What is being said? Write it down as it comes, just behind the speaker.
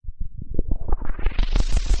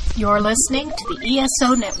You're listening to the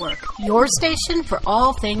ESO Network, your station for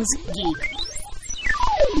all things geek.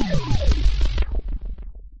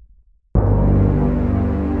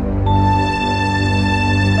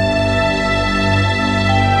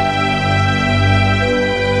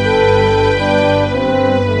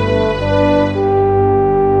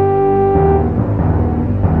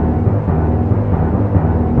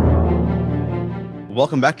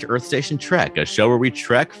 Welcome back to Earth Station Trek, a show where we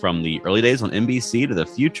trek from the early days on NBC to the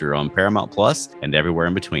future on Paramount Plus and everywhere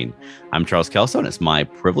in between. I'm Charles Kelso, and it's my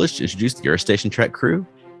privilege to introduce the Earth Station Trek crew: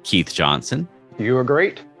 Keith Johnson. You are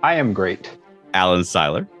great. I am great. Alan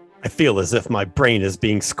Seiler. I feel as if my brain is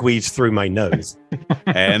being squeezed through my nose.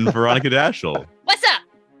 And Veronica Dashel. What's up?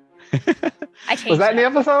 I changed Was that in the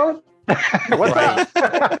episode? What's up?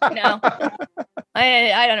 No.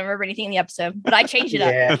 I don't remember anything in the episode, but I changed it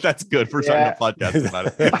up. That's good for starting a podcast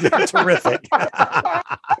about it. Terrific.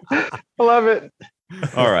 I love it.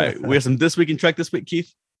 All right. We have some This Week in Trek this week,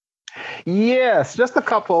 Keith. Yes, just a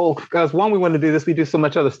couple, because one, we want to do this. We do so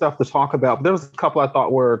much other stuff to talk about, but there was a couple I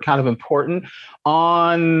thought were kind of important.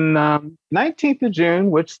 On 19th of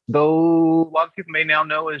June, which though a lot of people may now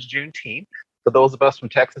know as Juneteenth, for those of us from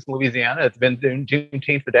Texas and Louisiana, it's been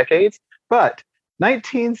Juneteenth for decades. But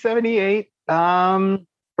 1978,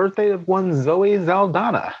 birthday of one Zoe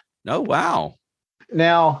Saldana. Oh, wow.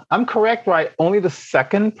 Now, I'm correct, right? Only the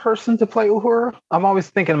second person to play Uhura? I'm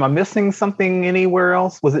always thinking, am I missing something anywhere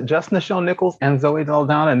else? Was it just Nichelle Nichols and Zoe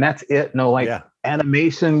Saldana, and that's it? No,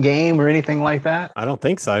 animation game or anything like that? I don't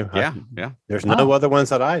think so. Yeah. There's no other ones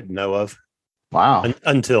that I know of. Wow.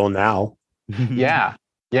 Until now.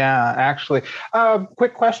 Yeah, actually.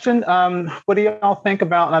 Quick question. What do y'all think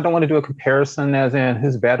about, and I don't want to do a comparison as in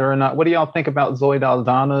who's better or not. What do y'all think about Zoe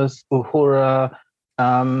Saldana's Uhura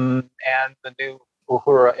and the new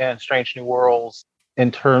Uhura in Strange New Worlds in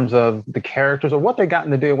terms of the characters or what they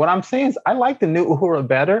gotten to do? What I'm saying is I like the new Uhura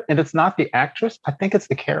better, and it's not the actress. I think it's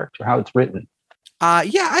the character, how it's written. I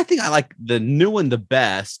think I like the new one the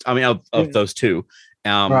best. I mean, of those two.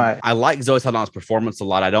 Right. I like Zoe Saldana's performance a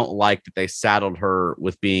lot. I don't like that they saddled her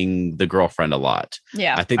with being the girlfriend a lot.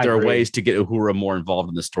 Yeah. I think there are ways to get Uhura more involved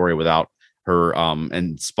in the story without her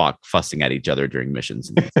and Spock fussing at each other during missions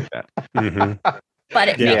and things like that. Mm-hmm. But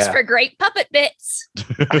it makes for great puppet bits.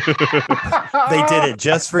 They did it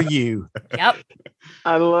just for you. Yep.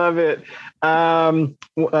 I love it.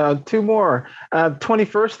 Two more.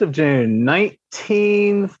 21st of June,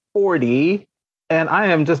 1940. And I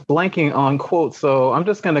am just blanking on quotes, so I'm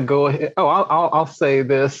just going to go ahead. Oh, I'll say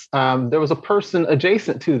this. There was a person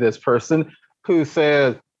adjacent to this person who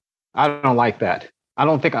said, I don't like that. I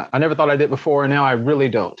don't think I never thought I did before, and now I really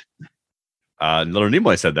don't. Leonard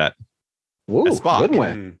Nimoy said that. Ooh, good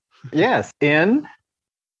one. Yes, in...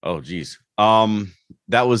 Oh, geez. That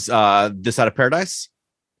was This Side of Paradise?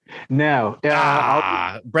 No.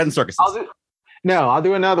 Bread and Circuses. I'll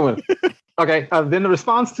do another one. Okay, then the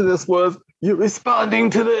response to this was, you're responding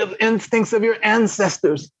to the instincts of your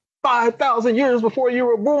ancestors 5,000 years before you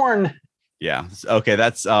were born. Yeah. Okay,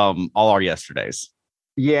 that's All Our Yesterdays.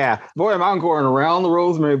 Yeah. Boy, am I going around the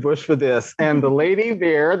rosemary bush for this. And the lady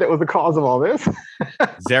there that was the cause of all this.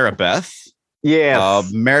 Zarabeth.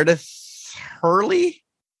 Yes. Meredith Hartley.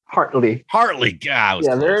 God,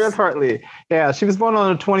 Meredith Hartley. Yeah, she was born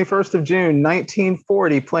on the 21st of June,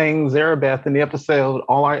 1940, playing Zarabeth in the episode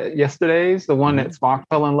All Our Yesterdays, the one that Spock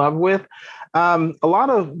fell in love with. A lot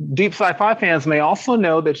of deep sci-fi fans may also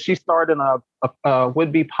know that she starred in a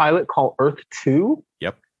would-be pilot called Earth 2.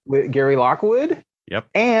 Yep. With Gary Lockwood. Yep.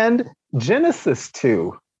 And Genesis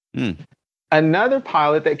 2. Another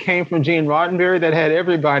pilot that came from Gene Roddenberry that had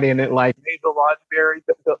everybody in it, like Major Roddenberry,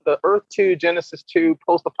 the Earth 2, Genesis 2,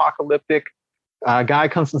 post-apocalyptic guy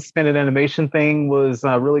comes from suspended animation thing was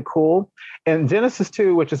really cool. And Genesis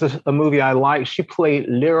 2, which is a movie I like, she played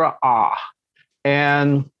Lyra Ah.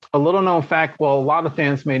 And a little known fact, well, a lot of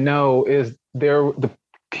fans may know, is the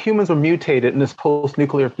humans were mutated in this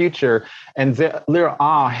post-nuclear future, and Lyra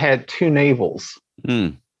Ah had two navels.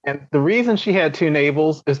 And the reason she had two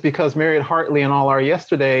navels is because Meredith Hartley in All Our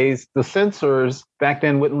Yesterdays, the censors back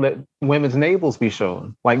then wouldn't let women's navels be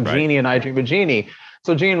shown, like Jeannie and I Dream of Jeannie.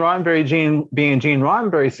 So Gene Roddenberry, being Gene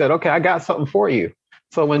Roddenberry, said, okay, I got something for you.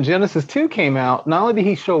 So when Genesis 2 came out, not only did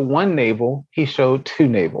he show one navel, he showed two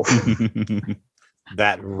navels.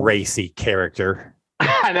 That racy character.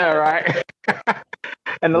 I know, right?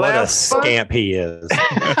 And what a scamp he is.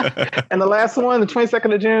 And the last one, the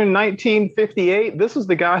 22nd of June, 1958. This was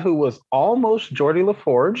the guy who was almost Geordi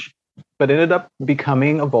LaForge, but ended up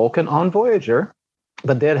becoming a Vulcan on Voyager.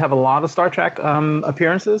 But did have a lot of Star Trek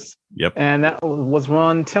appearances. Yep. And that was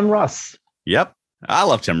Tim Russ. Yep. I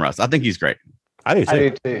love Tim Russ. I think he's great. I do too. I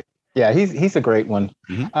do too. Yeah, he's a great one.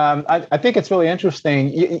 Mhm. I think it's really interesting.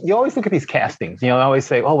 You always look at these castings. I always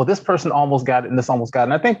say, oh, well, this person almost got it and this almost got it.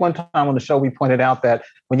 And I think one time on the show, we pointed out that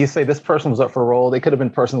when you say this person was up for the role, they could have been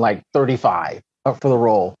person like 35 up for the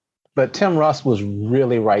role. But Tim Russ was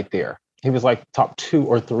really right there. He was like top 2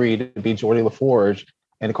 or 3 to be Geordi LaForge.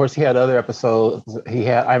 And of course, he had other episodes.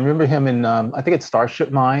 I remember him in, I think it's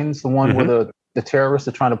Starship Mines, the one where the terrorists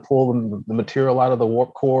are trying to pull the material out of the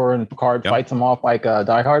warp core, and Picard fights them off like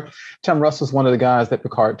Die Hard. Tim Russ was one of the guys that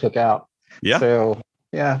Picard took out. Yeah. So,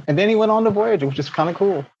 yeah. And then he went on to Voyager, which is kind of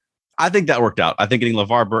cool. I think that worked out. I think getting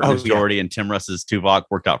LeVar Burton as Geordi and Tim Russ as Tuvok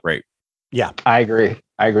worked out great. Yeah, I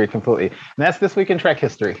agree completely. And that's This Week in Trek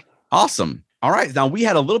History. Awesome. All right. Now, we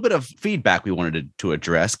had a little bit of feedback we wanted to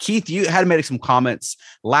address. Keith, you had made some comments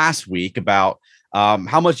last week about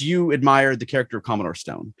how much you admired the character of Commodore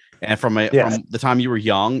Stone, and from the time you were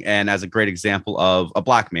young, and as a great example of a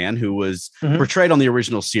black man who was portrayed on the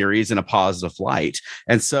original series in a positive light.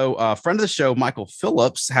 And so a friend of the show, Michael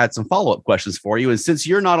Phillips, had some follow-up questions for you. And since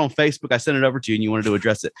you're not on Facebook, I sent it over to you and you wanted to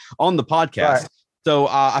address it on the podcast. Right. So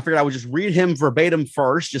I figured I would just read him verbatim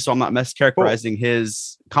first, just so I'm not mischaracterizing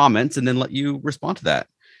his comments, and then let you respond to that.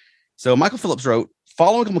 So Michael Phillips wrote,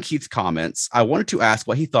 following on Keith's comments, I wanted to ask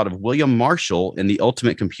what he thought of William Marshall in The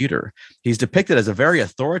Ultimate Computer. He's depicted as a very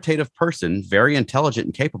authoritative person, very intelligent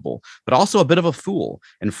and capable, but also a bit of a fool,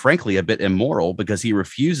 and frankly, a bit immoral because he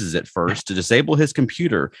refuses at first to disable his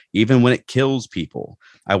computer, even when it kills people.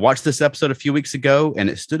 I watched this episode a few weeks ago, and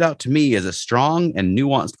it stood out to me as a strong and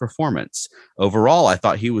nuanced performance. Overall, I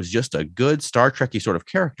thought he was just a good Star Trek-y sort of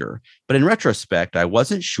character, but in retrospect, I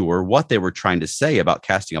wasn't sure what they were trying to say about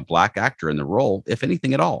casting a black actor in the role, if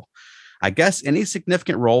anything at all. I guess any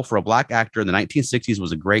significant role for a black actor in the 1960s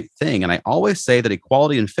was a great thing, and I always say that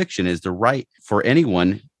equality in fiction is the right for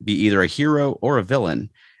anyone be either a hero or a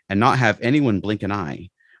villain, and not have anyone blink an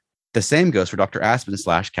eye. The same goes for Dr. Aspen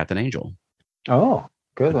 / Captain Angel. Oh,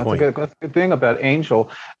 good. That's a good thing about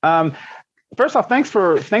Angel. First off, thanks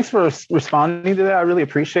for responding to that. I really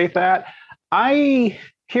appreciate that. I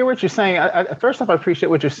hear what you're saying. First off, I appreciate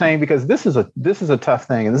what you're saying, because this is a tough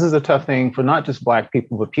thing, and this is a tough thing for not just Black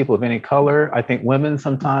people, but people of any color. I think women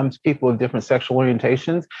sometimes, people of different sexual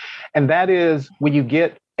orientations, and that is when you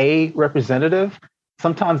get a representative,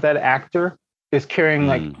 sometimes that actor is carrying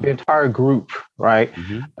like the entire group, right?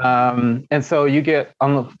 And so you get,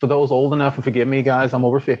 for those old enough, and forgive me guys, I'm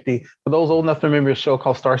over 50, for those old enough to remember a show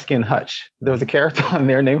called Starsky and Hutch, there was a character on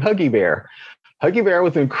there named Huggy Bear. Huggy Bear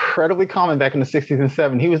was incredibly common back in the 60s and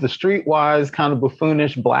 70s. He was the streetwise, kind of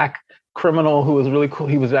buffoonish Black criminal who was really cool.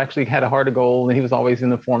 He was actually had a heart of gold, and he was always in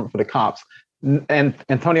the form for the cops. And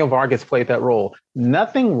Antonio Vargas played that role.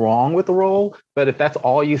 Nothing wrong with the role, but if that's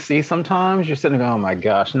all you see, sometimes you're sitting there going, oh my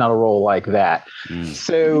gosh, not a role like that.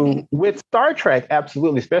 So with Star Trek,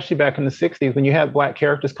 absolutely, especially back in the 60s, when you had Black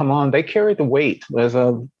characters come on, they carried the weight. As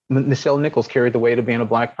Nichelle Nichols carried the weight of being a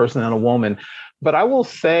Black person and a woman. But I will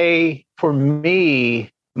say, for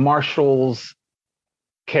me, Marshall's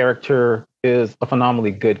character is a phenomenally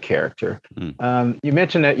good character. You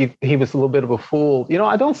mentioned that he was a little bit of a fool.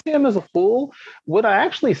 I don't see him as a fool. What I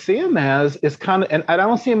actually see him as is kind of, and I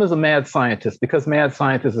don't see him as a mad scientist, because mad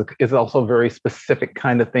scientist is also a very specific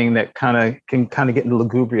kind of thing that can get into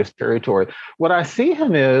lugubrious territory. What I see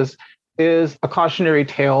him is a cautionary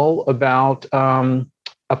tale about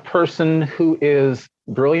a person who is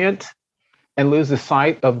brilliant and loses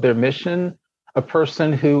sight of their mission, a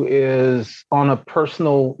person who is on a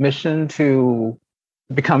personal mission to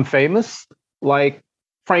become famous, like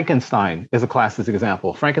Frankenstein is a classic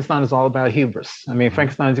example. Frankenstein is all about hubris. I mean,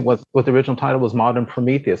 Frankenstein's what the original title was, Modern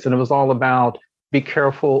Prometheus, and it was all about be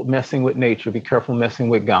careful messing with nature, be careful messing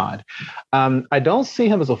with God. I don't see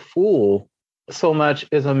him as a fool so much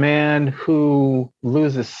as a man who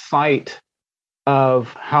loses sight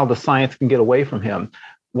of how the science can get away from him.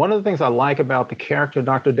 One of the things I like about the character of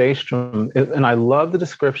Dr. Daystrom, and I love the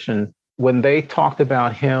description when they talked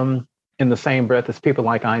about him in the same breath as people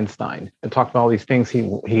like Einstein, and talked about all these things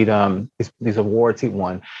these awards he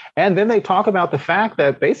won. And then they talk about the fact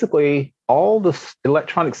that basically all the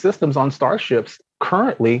electronic systems on starships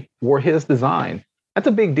currently were his design. That's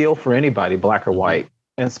a big deal for anybody, Black or white.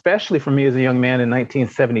 And especially for me as a young man in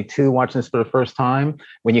 1972, watching this for the first time,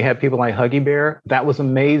 when you had people like Huggy Bear, that was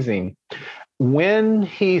amazing. When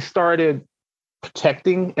he started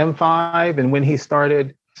protecting M5, and when he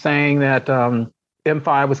started saying that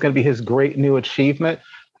M5 was going to be his great new achievement,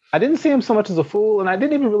 I didn't see him so much as a fool, and I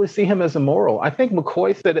didn't even really see him as immoral. I think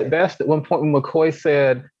McCoy said it best at one point when McCoy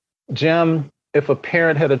said, Jim, if a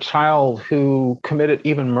parent had a child who committed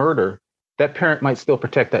even murder, that parent might still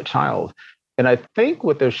protect that child. And I think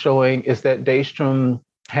what they're showing is that Daystrom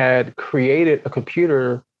had created a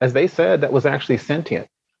computer, as they said, that was actually sentient.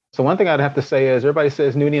 So one thing I'd have to say is everybody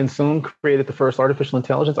says Noonien Soong created the first artificial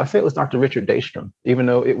intelligence. I say it was Dr. Richard Daystrom, even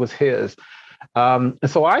though it was his. And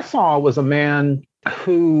so I saw was a man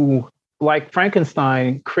who, like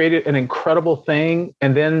Frankenstein, created an incredible thing,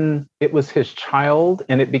 and then it was his child,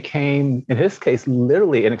 and it became, in his case,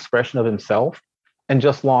 literally an expression of himself, and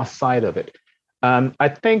just lost sight of it. I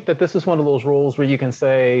think that this is one of those roles where you can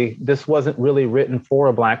say this wasn't really written for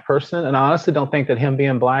a Black person. And I honestly don't think that him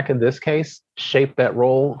being Black in this case shaped that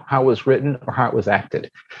role, how it was written or how it was acted.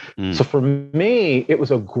 So for me, it was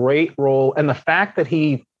a great role. And the fact that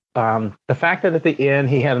at the end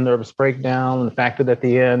he had a nervous breakdown, and the fact that at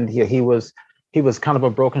the end he was kind of a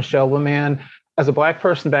broken shell of a man. As a Black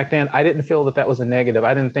person back then, I didn't feel that was a negative.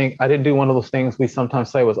 I didn't do one of those things we sometimes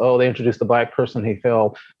say was, oh, they introduced a Black person, he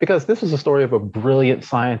fell. Because this was a story of a brilliant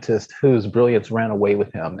scientist whose brilliance ran away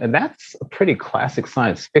with him. And that's a pretty classic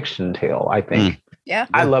science fiction tale, I think. Yeah.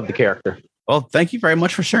 I love the character. Well, thank you very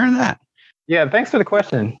much for sharing that. Yeah, thanks for the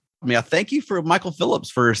question. Thank you for Michael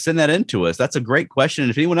Phillips for sending that in to us. That's a great question.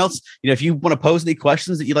 And if anyone else, if you want to pose any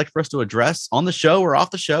questions that you'd like for us to address on the show or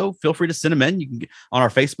off the show, feel free to send them in. You can get on our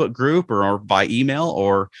Facebook group or by email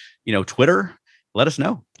or, Twitter. Let us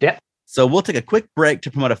know. Yeah. So we'll take a quick break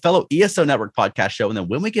to promote a fellow ESO Network podcast show. And then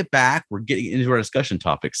when we get back, we're getting into our discussion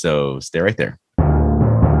topic. So stay right there.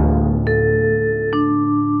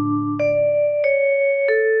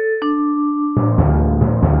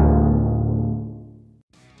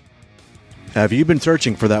 Have you been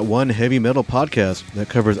searching for that one heavy metal podcast that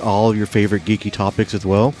covers all of your favorite geeky topics as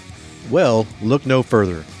well? Well, look no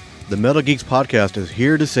further. The Metal Geeks Podcast is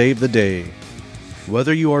here to save the day.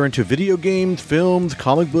 Whether you are into video games, films,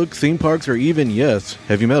 comic books, theme parks, or even, yes,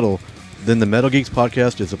 heavy metal, then the Metal Geeks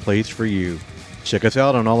Podcast is a place for you. Check us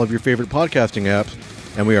out on all of your favorite podcasting apps,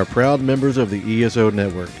 and we are proud members of the ESO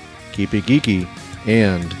Network. Keep it geeky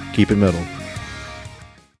and keep it metal.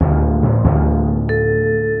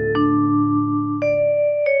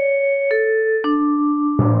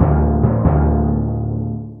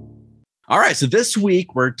 All right, so this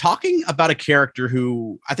week we're talking about a character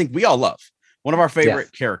who I think we all love, one of our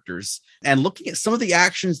favorite characters, and looking at some of the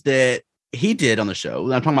actions that he did on the show.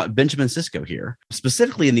 I'm talking about Benjamin Sisko here,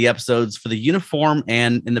 specifically in the episodes for the Uniform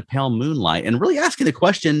and in the Pale Moonlight, and really asking the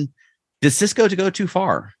question, did Sisko go too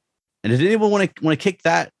far? And did anyone want to kick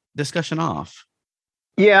that discussion off?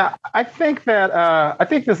 Yeah, I think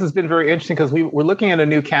this has been very interesting because we're looking at a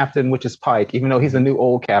new captain, which is Pike, even though he's a new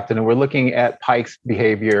old captain, and we're looking at Pike's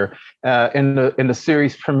behavior. In the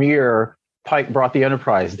series premiere, Pike brought the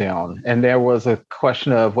Enterprise down, and there was a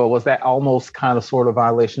question of, well, was that almost kind of sort of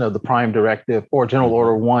violation of the Prime Directive or General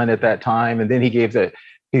Order 1 at that time? And then he gives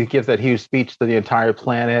that huge speech to the entire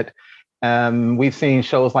planet. We've seen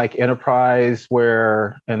shows like Enterprise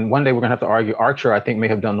and one day we're going to have to argue, Archer, I think, may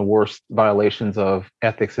have done the worst violations of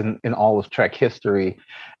ethics in all of Trek history.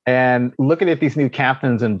 And looking at these new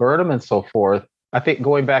captains and Burnham and so forth, I think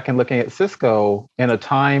going back and looking at Sisko in a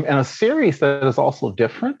time and a series that is also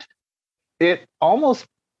different, it almost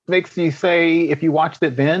makes you say, if you watched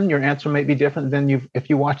it then, your answer may be different than if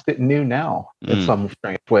you watched it new now in some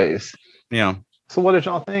strange ways. Yeah. So what did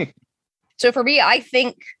y'all think? So for me, I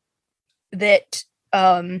think that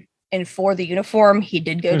and for the Uniform, he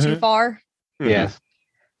did go too far. Yes.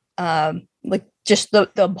 Like just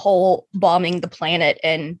the whole bombing the planet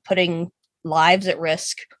and putting lives at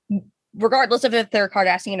risk, regardless of if they're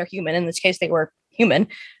Cardassian or human. In this case, they were human.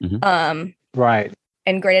 Right.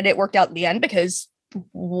 And granted, it worked out in the end because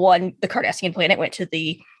the Cardassian planet went to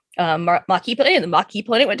the Maquis planet, and the Maquis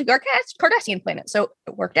planet went to Cardassian planet. So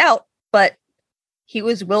it worked out, but he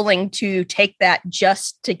was willing to take that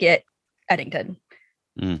just to get Eddington.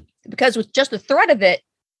 Because with just the threat of it,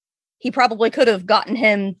 he probably could have gotten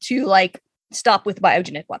him to stop with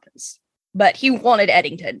biogenic weapons. But he wanted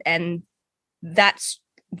Eddington, and that's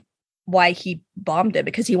why he bombed it,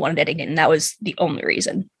 because he wanted Eddington, and that was the only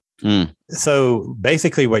reason. So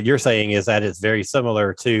basically what you're saying is that it's very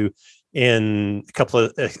similar to in a couple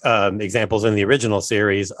of examples in the original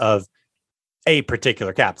series of a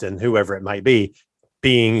particular captain, whoever it might be,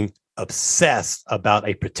 being obsessed about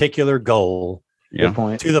a particular goal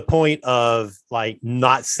to the point of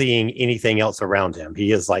not seeing anything else around him.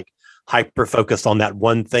 He is hyper focused on that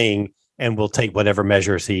one thing and will take whatever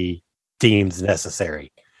measures he deems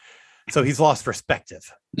necessary. So he's lost perspective.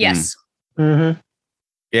 Yes. Mm-hmm.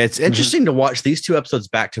 Yeah, it's interesting to watch these two episodes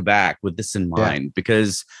back to back with this in mind,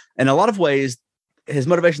 because in a lot of ways, his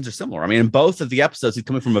motivations are similar. I mean, in both of the episodes, he's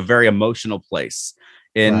coming from a very emotional place.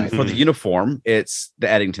 For the Uniform, it's the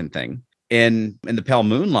Eddington thing. In the Pale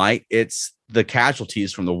Moonlight, it's the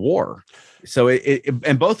casualties from the war. So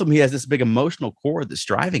and both of them, he has this big emotional core that's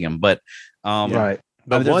driving him. But right.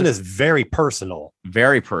 But one is very personal,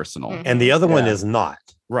 and the other one is not.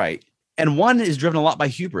 Right. And one is driven a lot by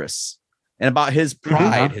hubris and about his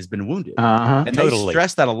pride has been wounded. And they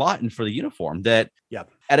stress that a lot in For the Uniform, that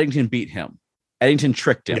Eddington beat him. Eddington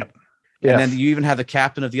tricked him. And then you even have the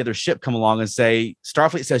captain of the other ship come along and say,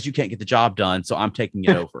 Starfleet says you can't get the job done, so I'm taking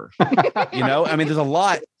it over. You know, I mean, there's a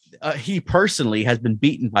lot. He personally has been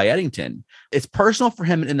beaten by Eddington. It's personal for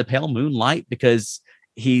him in the Pale Moonlight because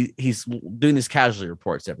he's doing these casualty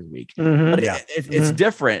reports every week. But it's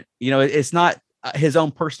different. You know, it's not his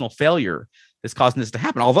own personal failure that's causing this to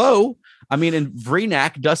happen. Although, I mean, and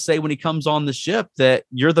Vreenak does say when he comes on the ship that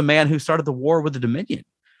you're the man who started the war with the Dominion.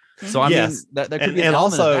 So I mean, there could be an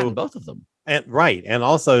element of that in both of them. And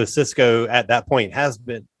also Sisko at that point has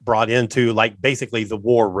been brought into like basically the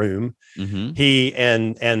war room. He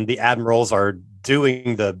and the admirals are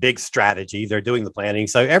doing the big strategy. They're doing the planning.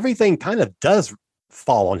 So everything kind of does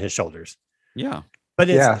fall on his shoulders. Yeah. But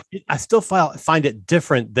I still find it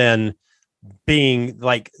different than being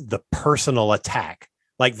like the personal attack,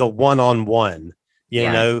 like the one-on-one, you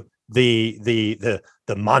know, the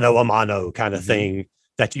mano a mano kind of thing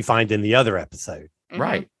that you find in the other episode.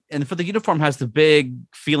 Right. And For the Uniform has the big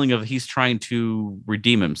feeling of he's trying to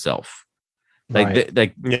redeem himself. Like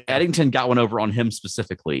Eddington got one over on him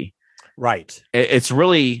specifically. Right. It's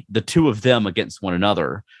really the two of them against one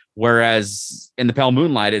another. Whereas in the Pale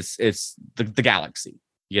Moonlight, it's the galaxy,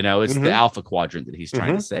 you know, it's the Alpha Quadrant that he's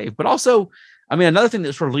trying to save. But also, I mean, another thing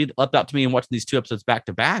that sort of leapt out to me in watching these two episodes back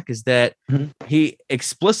to back is that he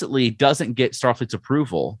explicitly doesn't get Starfleet's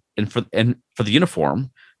approval for the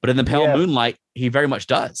Uniform, but in the Pale Moonlight, he very much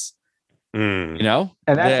does. You know,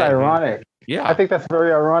 and that's ironic. Yeah, I think that's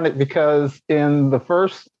very ironic because in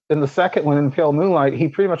the second one, in Pale Moonlight, he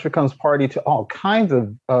pretty much becomes party to all kinds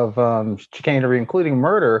of chicanery, including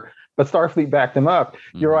murder. But Starfleet backed him up.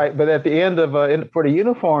 You're right. But at the end of For the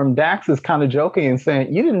Uniform, Dax is kind of joking and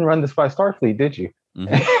saying, "You didn't run this by Starfleet, did you?"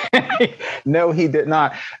 No, he did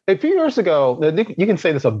not. A few years ago, you can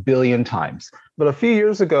say this a billion times, but a few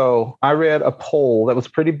years ago, I read a poll that was a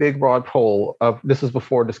pretty big, broad poll of, this was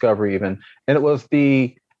before Discovery even, and it was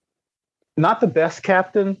not the best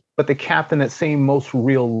captain, but the captain that seemed most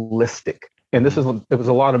realistic. And it was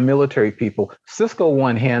a lot of military people. Sisko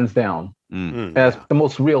won hands down as the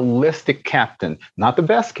most realistic captain, not the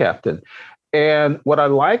best captain. And what I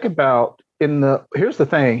like about here's the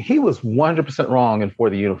thing, he was 100% wrong in For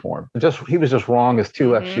the Uniform. He was just wrong as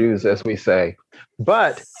two left shoes, as we say.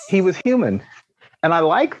 But he was human. And I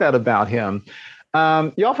like that about him.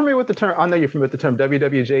 Y'all familiar with the term? I know you're familiar with the term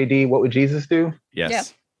WWJD, what would Jesus do? Yes.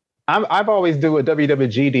 Yeah. I've always do a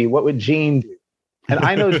WWGD, what would Gene do? And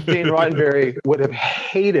I know Gene Roddenberry would have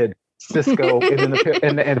hated Sisko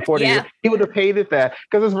in 40 years. He would have hated that.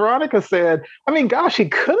 Because as Veronica said, I mean, gosh, he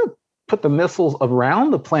could have put the missiles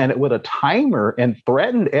around the planet with a timer and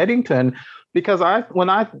threatened Eddington. Because I'm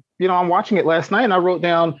watching it last night and I wrote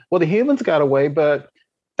down, well, the humans got away, but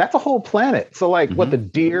that's a whole planet. So what the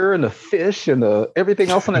deer and the fish and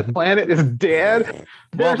everything else on that planet is dead.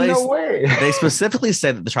 There's no way. They specifically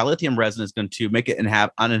said that the trilithium resin is going to make it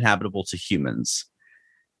uninhabitable to humans.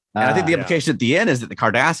 And I think the implication at the end is that the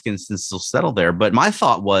Cardassians can still settle there. But my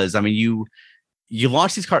thought was, I mean, you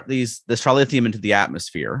launch this trilithium into the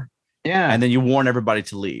atmosphere, and then you warn everybody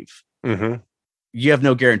to leave. You have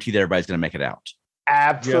no guarantee that everybody's going to make it out.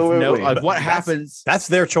 Absolutely. What happens? That's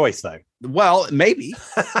their choice, though. Well, maybe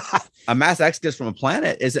a mass exodus from a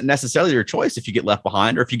planet isn't necessarily your choice if you get left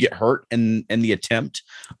behind or if you get hurt in the attempt,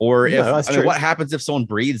 or what happens if someone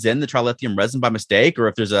breathes in the trilithium resin by mistake, or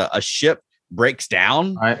if there's a ship breaks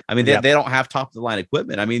down. Right. I mean, they don't have top of the line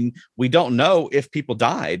equipment. I mean, we don't know if people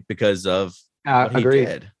died because of what he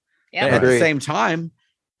did. Yeah. At the same time,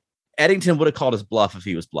 Eddington would have called his bluff if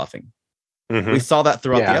he was bluffing. We saw that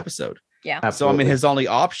throughout the episode. Yeah. Absolutely. So, I mean, his only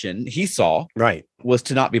option he saw was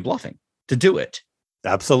to not be bluffing, to do it.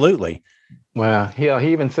 Absolutely. Well, he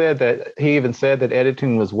even said that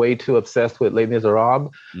Eddington was way too obsessed with Les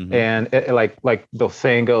Miserables, and like the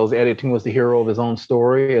saying goes, Eddington was the hero of his own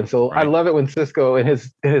story. And so I love it when Sisko in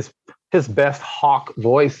his best hawk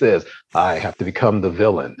voice says, "I have to become the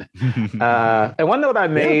villain." And one note I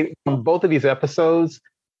made from both of these episodes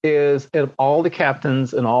is, of all the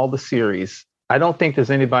captains in all the series, I don't think there's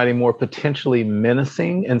anybody more potentially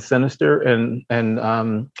menacing and sinister and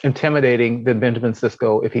intimidating than Benjamin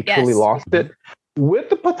Sisko if he truly lost it, with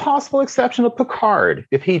the possible exception of Picard,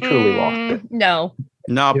 if he truly lost it. No,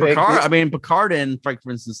 Picard. I mean, Picard and, for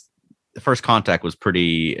instance, the First Contact was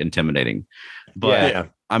pretty intimidating, but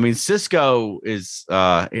I mean, Cisco is,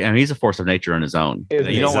 he's a force of nature on his own.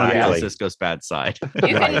 You don't want to be on Cisco's bad side.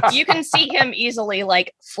 You can see him easily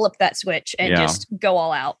like flip that switch and just go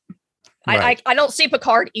all out. Right. I don't see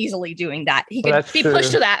Picard easily doing that. He could be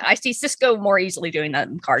pushed to that. I see Cisco more easily doing that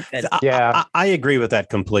than Picard could. I agree with that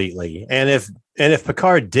completely. And if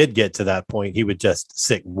Picard did get to that point, he would just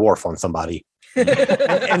sick Worf on somebody.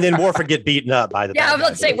 and then Worf would get beaten up by the I was about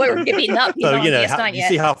to say Worf would get beaten up. So you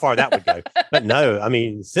see how far that would go. But no, I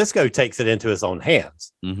mean, Cisco takes it into his own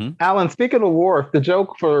hands. Mm-hmm. Alan, speaking of Worf, the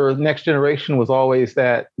joke for Next Generation was always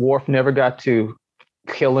that Worf never got to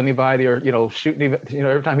kill anybody or shoot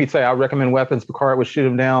every time he'd say I recommend weapons, Picard would shoot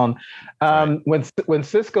him down. When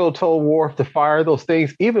Cisco told Worf to fire those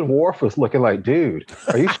things, even Worf was looking like, dude,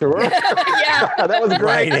 are you sure? That was great.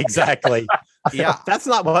 Right, exactly. Yeah, that's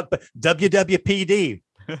not what WWPD.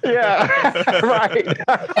 Yeah, right.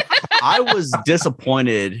 I was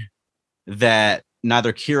disappointed that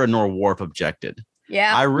neither Kira nor Worf objected.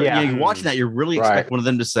 Yeah, you're watching that, you really expect one of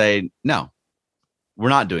them to say no. We're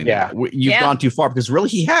not doing that. You've gone too far, because really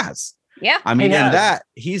he has. Yeah. I mean, and that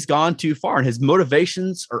he's gone too far and his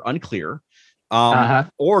motivations are unclear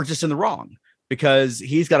or just in the wrong, because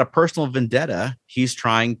he's got a personal vendetta he's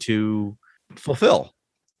trying to fulfill.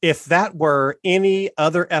 If that were any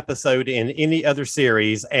other episode in any other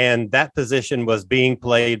series and that position was being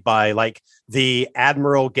played by like the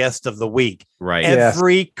Admiral Guest of the Week, right?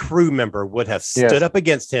 Every crew member would have stood up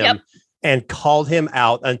against him. Yep. And called him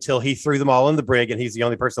out until he threw them all in the brig, and he's the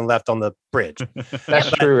only person left on the bridge.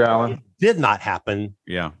 That's true, Alan. It did not happen.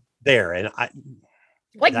 Yeah, there, and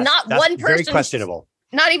not one person. Very questionable.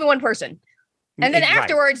 Not even one person. And then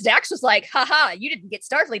afterwards, Dax was like, "Ha, you didn't get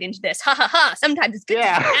Starfleet into this. Ha ha ha. Sometimes it's good to be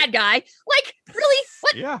a bad guy." Like, really?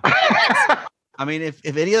 What? Yeah. I mean, if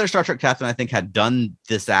any other Star Trek captain, I think, had done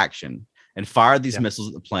this action and fired these missiles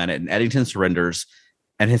at the planet, and Eddington surrenders.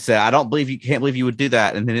 And he said, can't believe you would do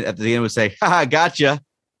that. And then at the end would say, haha, gotcha.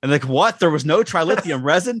 And like, what? There was no trilithium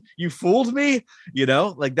resin? You fooled me?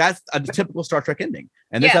 Like that's a typical Star Trek ending.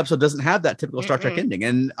 And this episode doesn't have that typical Star Trek ending.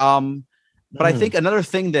 And but I think another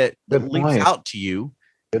thing that leaps out to you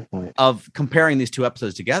of comparing these two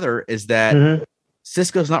episodes together is that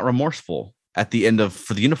Cisco's not remorseful at the end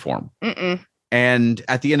for the uniform. Mm-mm. And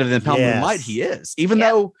at the end of the Impel Moonlight, he is, even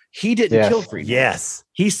though he didn't kill Freeman. Yes,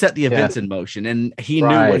 he set the events in motion, and he knew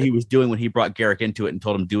what he was doing when he brought Garak into it and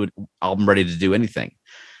told him, "Do it. I'm ready to do anything."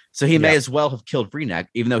 So he may as well have killed Vreenak,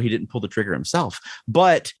 even though he didn't pull the trigger himself.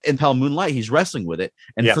 But in Impel Moonlight, he's wrestling with it,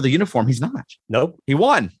 and for the uniform, he's not. Nope, he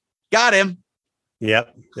won. Got him.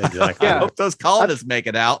 Yep, exactly. I hope those colonists make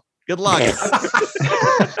it out. Good luck.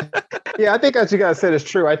 I think as you guys said is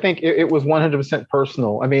true. I think it was 100%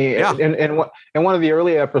 personal. I mean, in one of the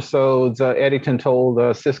early episodes, Eddington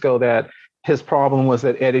told Cisco that his problem was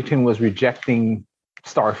that Eddington was rejecting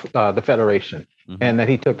the Federation, and that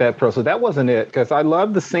he took that personal. That wasn't it, because I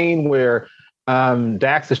love the scene where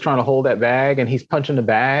Dax is trying to hold that bag, and he's punching the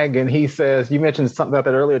bag, and he says, you mentioned something about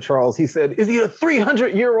that earlier, Charles. He said, "Is he a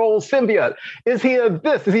 300-year-old symbiote? Is he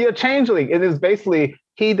Is he a changeling?" It is basically,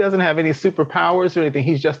 he doesn't have any superpowers or anything.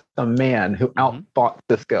 He's just a man who outfought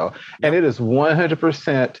Cisco. And it is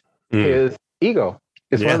 100% his ego.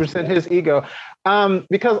 It's 100% his ego.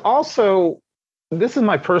 Because also, this is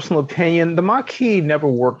my personal opinion, the Maquis never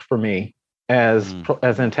worked for me as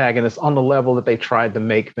antagonists on the level that they tried to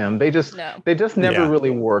make them. They just never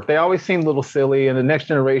really worked. They always seemed a little silly. In the Next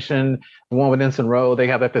Generation, the one with Ensign Ro, they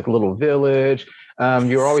have that little village.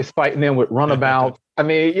 You're always fighting them with runabouts. I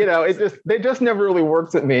mean, they just never really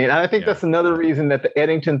worked with me. And I think that's another reason that the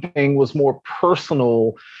Eddington thing was more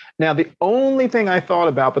personal. Now, the only thing I thought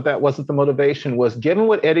about, but that wasn't the motivation, was given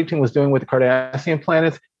what Eddington was doing with the Cardassian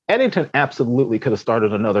planets, Eddington absolutely could have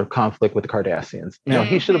started another conflict with the Cardassians.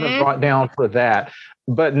 He should have been brought down for that,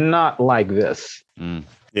 but not like this.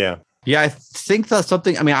 Yeah. Yeah, I think that's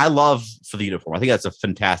something. I mean, I love For the Uniform. I think that's a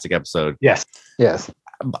fantastic episode. Yes.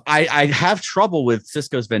 I have trouble with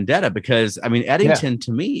Cisco's vendetta because, I mean, Eddington,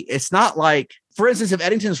 to me, it's not like, for instance, if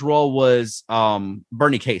Eddington's role was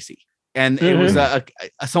Bernie Casey, and it was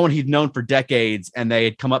someone he'd known for decades, and they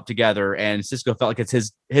had come up together, and Cisco felt like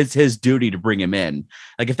it's his duty to bring him in.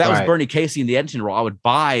 Like if that was Bernie Casey in the Eddington role, I would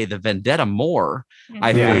buy the vendetta more,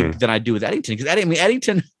 I think, than I do with Eddington. Because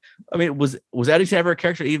Eddington, was Eddington ever a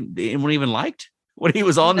character anyone even liked when he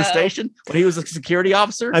was on the station, when he was a security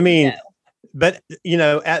officer? I mean, but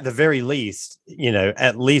at the very least,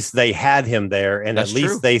 at least they had him there, and at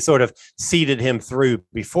least they sort of seeded him through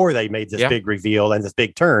before they made this big reveal and this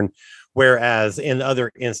big turn. Whereas in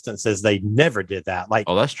other instances, they never did that. Like,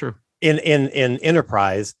 that's true. In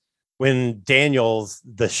Enterprise, when Daniels,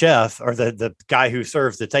 the chef or the guy who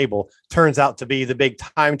serves the table, turns out to be the big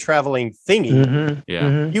time traveling thingy.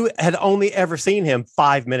 You had only ever seen him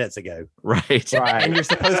 5 minutes ago. Right. And you're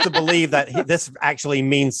supposed to believe that this actually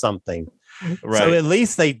means something. Right. So at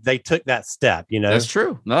least they took that step, That's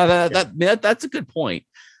true. No, that's a good point.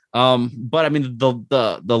 But I mean,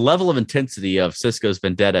 the level of intensity of Sisko's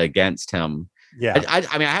vendetta against him. Yeah.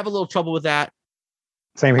 I mean, I have a little trouble with that.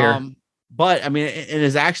 Same here. But I mean, in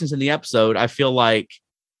his actions in the episode, I feel like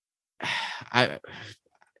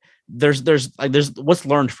there's what's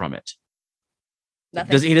learned from it.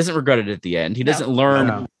 Nothing. He doesn't regret it at the end. He doesn't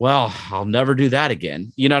learn, well, I'll never do that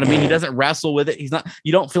again. You know what I mean? He doesn't wrestle with it.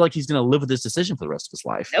 You don't feel like he's going to live with this decision for the rest of his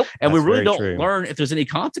life. Nope. And That's we really don't true. learn if there's any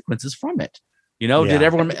consequences from it.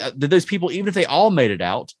 Did those people, even if they all made it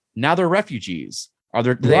out, now they're refugees?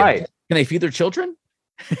 Can they feed their children?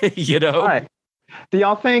 Right. Do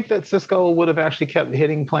y'all think that Sisko would have actually kept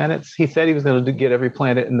hitting planets? He said he was going to get every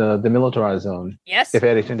planet in the demilitarized zone. Yes. If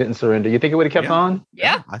Eddington didn't surrender, you think it would have kept on?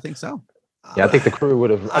 Yeah. I think so. Yeah, I think the crew would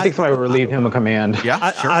have. I think somebody would relieve him of command.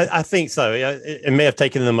 Yeah, sure. I think so. Yeah, it may have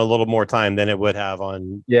taken them a little more time than it would have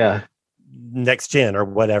on Next Gen or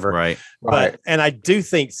whatever. Right. And I do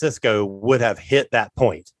think Sisko would have hit that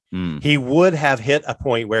point. He would have hit a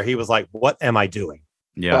point where he was like, "What am I doing?"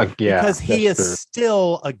 Yeah. Because he is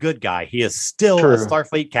still a good guy. He is still a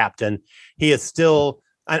Starfleet captain. He is still,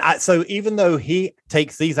 so even though he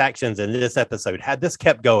takes these actions in this episode, had this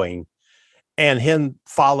kept going and him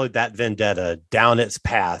followed that vendetta down its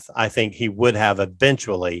path, I think he would have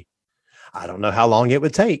eventually, I don't know how long it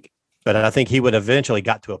would take, but I think he would eventually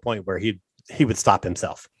got to a point where he would stop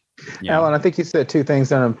himself. Yeah. Alan, I think you said two things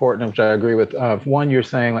that are important, which I agree with. One, you're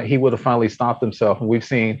saying like he would have finally stopped himself, and we've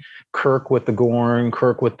seen Kirk with the Gorn,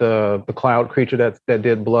 Kirk with the cloud creature that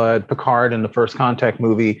did blood, Picard in the First Contact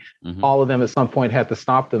movie. All of them at some point had to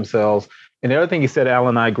stop themselves. And the other thing you said,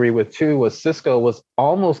 Alan, I agree with too, was Sisko was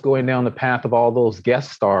almost going down the path of all those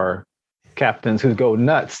guest star captains who go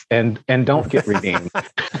nuts and don't get redeemed.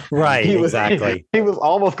 Right, exactly. He was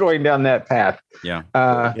almost going down that path. Yeah.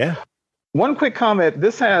 One quick comment. The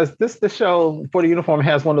show For the Uniform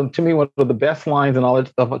has one of the best lines in all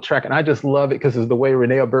of Trek, and I just love it because it's the way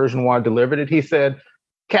Rene Auberjonois delivered it. He said,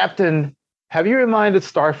 "Captain, have you reminded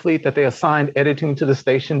Starfleet that they assigned editing to the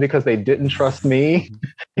station because they didn't trust me?"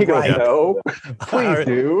 He goes, "No, please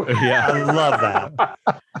do." Yeah, I love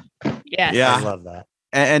that. Yeah, I love that.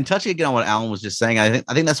 And touching again on what Alan was just saying, I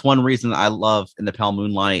think that's one reason I love In the Pale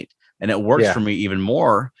Moonlight, and it works for me even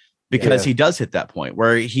more. Because he does hit that point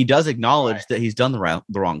where he does acknowledge that he's done the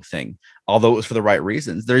wrong thing, although it was for the right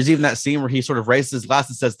reasons. There's even that scene where he sort of raises his glass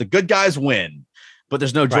and says, "The good guys win," but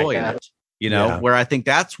there's no joy in it, where I think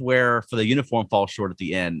that's where For the Uniform falls short at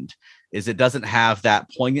the end, is it doesn't have that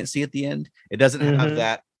poignancy at the end. It doesn't have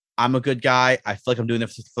that, I'm a good guy. I feel like I'm doing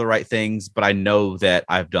this for the right things, but I know that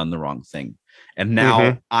I've done the wrong thing. And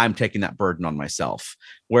now I'm taking that burden on myself.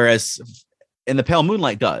 Whereas In the Pale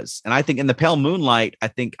Moonlight does. And I think in The Pale Moonlight,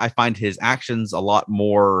 I find his actions a lot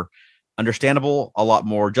more understandable, a lot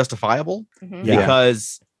more justifiable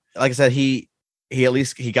because like I said, he at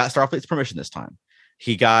least got Starfleet's permission this time.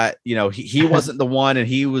 He got, he wasn't the one and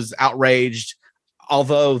he was outraged,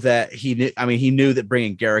 although that he knew that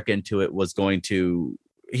bringing Garak into it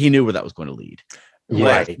he knew where that was going to lead.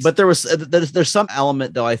 Right. But there's some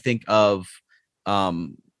element though, I think of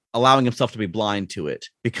allowing himself to be blind to it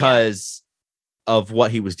because of what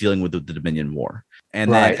he was dealing with the Dominion War.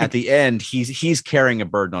 And then at the end, he's carrying a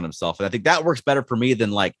burden on himself. And I think that works better for me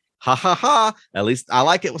than like, ha ha ha. At least I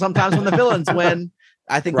like it sometimes when the villains win.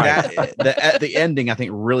 I think that the ending, I think,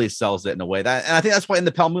 really sells it in a way and I think that's why In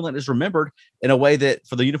the Pale Moonlight is remembered in a way that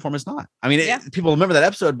For the Uniform is not. I mean, people remember that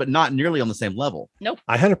episode, but not nearly on the same level. Nope.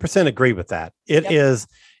 I 100% agree with that. It is,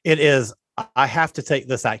 I have to take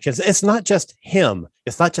this action. It's not just him.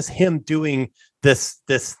 It's not just him doing this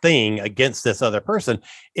thing against this other person.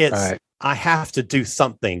 It's I have to do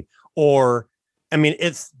something. Or, I mean,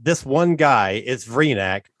 it's this one guy, it's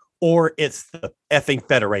Vreenak, or it's the effing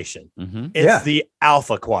Federation. It's the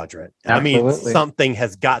Alpha Quadrant. Absolutely. I mean, something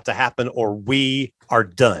has got to happen or we are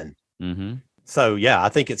done. So, I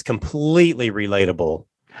think it's completely relatable.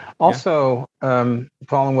 Also, following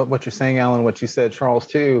what you're saying, Alan, what you said, Charles,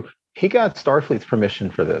 too, he got Starfleet's permission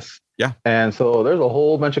for this. Yeah. And so there's a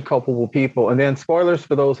whole bunch of culpable people. And then spoilers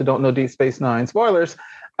for those who don't know Deep Space Nine, spoilers,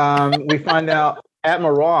 we find out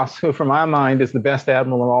Admiral Ross, who from my mind is the best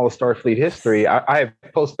admiral in all of Starfleet history. I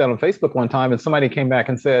posted that on Facebook one time and somebody came back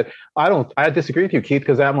and said, I disagree with you, Keith,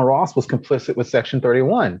 because Admiral Ross was complicit with Section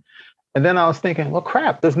 31. And then I was thinking, well,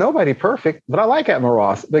 crap, there's nobody perfect, but I like Admiral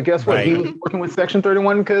Ross. But guess what? Right. He was working with Section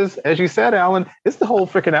 31 because, as you said, Alan, it's the whole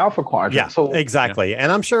freaking Alpha Quadrant. Yeah, So exactly.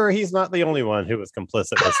 And I'm sure he's not the only one who was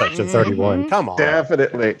complicit with Section 31. Come on.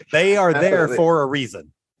 definitely. They are there Definitely. for a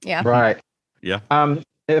reason. Yeah. Right. Yeah. I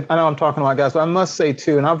know I'm talking a lot, guys, but I must say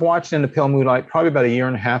too, and I've watched In the Pale Moonlight probably about a year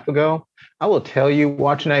and a half ago. I will tell you,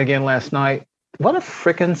 watching that again last night, what a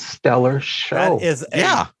freaking stellar show. That is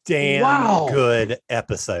a damn Wow. good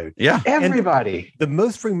episode. Yeah. Everybody. The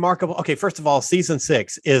most remarkable, okay, first of all, season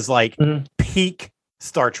 6 is like peak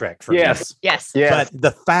Star Trek for me. Yes. Yes. Yes. But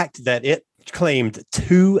the fact that it claimed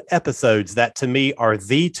 2 episodes that to me are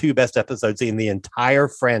the 2 best episodes in the entire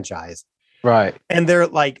franchise, Right. and they're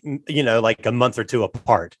like, like a month or 2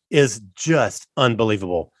 apart, is just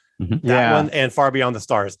unbelievable. Mhm. That one and Far Beyond the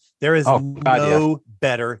Stars. There is Oh, God, no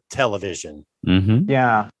better television. Mm-hmm.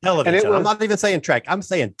 Yeah. Television. was- I'm not even saying Trek. I'm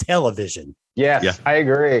saying television. Yes. Yeah. I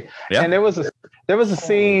agree. Yeah. And there was a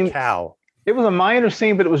scene. Holy cow. It was a minor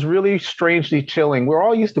scene, but it was really strangely chilling. We're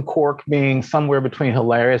all used to Quark being somewhere between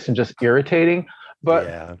hilarious and just irritating. But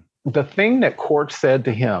yeah. the thing that Quark said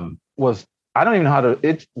to him was, I don't even know how to,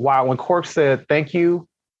 it's wow. When Quark said, thank you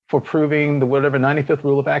for proving the whatever 95th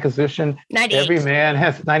rule of acquisition, 98. every man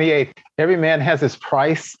has 98, every man has his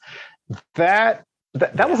price. That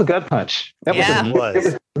was a gut punch. That Yeah. it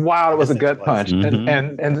was wow. It was Yes, a gut it was. punch.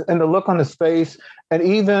 Mhm. And the look on his face, and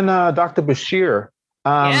even Dr. Bashir.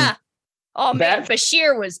 Yeah. Oh man, that-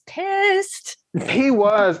 Bashir was pissed. He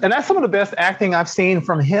was, and that's some of the best acting I've seen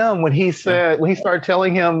from him when he started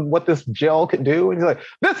telling him what this gel could do. And he's like,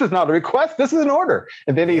 this is not a request, this is an order.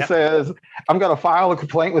 And then he says, I'm going to file a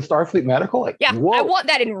complaint with Starfleet Medical. Like, Yeah, whoa. I want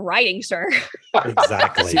that in writing, sir.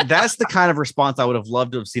 Exactly. See, that's the kind of response I would have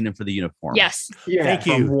loved to have seen him for the uniform. Yes. Yeah. Thank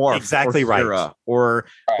From you. Worf Exactly or right. Kira or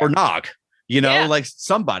Nog, Yeah. like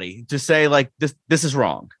somebody to say like this is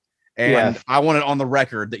wrong. And Yes. I want it on the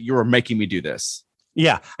record that you are making me do this.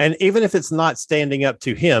 Yeah. And even if it's not standing up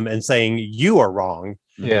to him and saying you are wrong,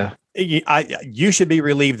 Yeah. you should be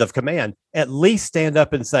relieved of command. At least stand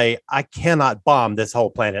up and say, I cannot bomb this whole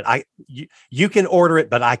planet. You can order it,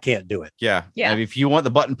 but I can't do it. Yeah. Yeah. I mean, if you want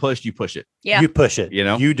the button pushed, you push it. Yeah. You push it. You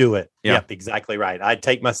know? You do it. Yeah. Yep, exactly right. I'd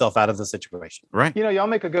take myself out of the situation. Right. You know, y'all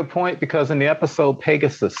make a good point because in the episode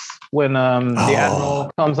Pegasus, when the Admiral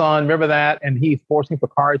comes on, remember that? And he's forcing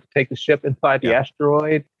Picard to take the ship inside the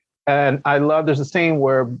asteroid. And I love, there's a scene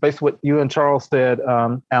where basically what you and Charles said,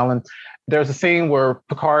 Alan, there's a scene where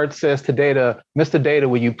Picard says to Data, Mr. Data,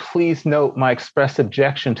 will you please note my express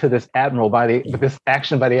objection to this Admiral this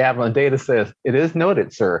action by the Admiral? And Data says, it is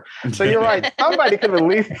noted, sir. So you're right. Somebody could have at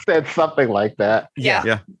least said something like that.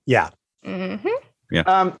 Yeah. Yeah.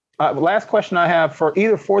 Mm-hmm. Last question I have for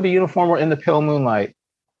either For the Uniform or In the Pale Moonlight,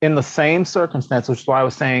 in the same circumstance, which is why I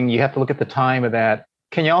was saying you have to look at the time of that.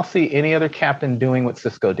 Can y'all see any other captain doing what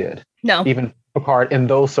Sisko did? No. Even Picard in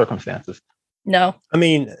those circumstances? No. I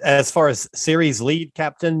mean, as far as series lead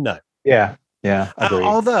captain, no. Yeah. Yeah. Agreed.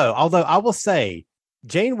 Although I will say,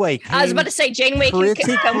 Janeway came I was about to say Janeway can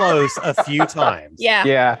pretty come. close a few times. Yeah.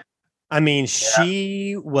 yeah. I mean,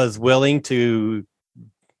 she was willing to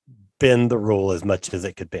bend the rule as much as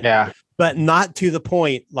it could bend. Yeah. But not to the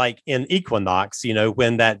point like in Equinox,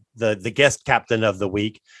 when that the guest captain of the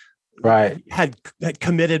week Right. had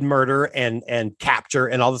committed murder and capture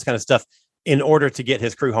and all this kind of stuff in order to get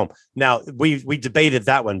his crew home. Now we debated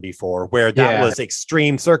that one before, where that was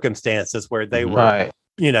extreme circumstances where they were,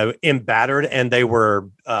 embattered and they were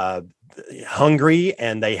hungry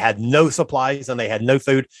and they had no supplies and they had no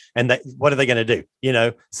food and what are they going to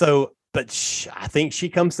do? So. But I think she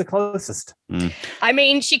comes the closest. I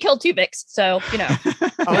mean, she killed Tuvix, so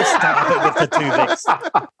Oh, stop it with the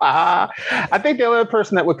Tuvix. I think the other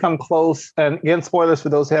person that would come close, and again, spoilers for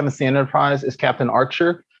those who haven't seen Enterprise, is Captain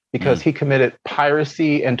Archer, because he committed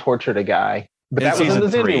piracy and tortured a guy. But that was in the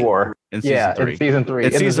Xindi War. In season 3. In season 3.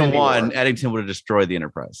 In season 1, War. Eddington would have destroyed the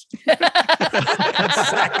Enterprise.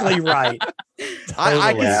 Exactly right. I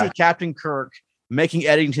Totally. can see Captain Kirk making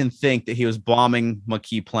Eddington think that he was bombing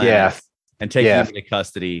Maquis planet and taking him into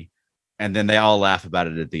custody. And then they all laugh about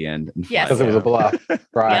it at the end. Yes. Because it was a bluff.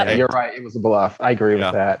 Right. Yep. You're right. It was a bluff. I agree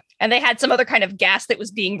with that. And they had some other kind of gas that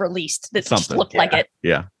was being released that just Something. looked like it.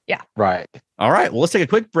 Yeah. Yeah. Right. All right. Well, let's take a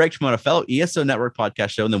quick break from a fellow ESO Network podcast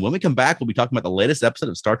show. And then when we come back, we'll be talking about the latest episode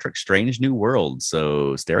of Star Trek Strange New Worlds.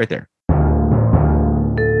 So stay right there.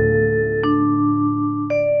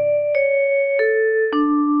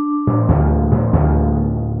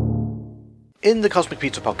 In the Cosmic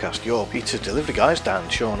Pizza Podcast, your pizza delivery guys, Dan,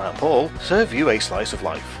 Sean, and Paul, serve you a slice of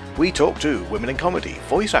life. We talk to women in comedy,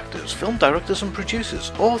 voice actors, film directors and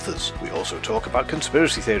producers, authors. We also talk about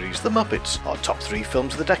conspiracy theories, the Muppets, our top 3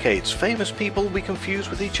 films of the decades, famous people we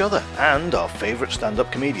confuse with each other, and our favourite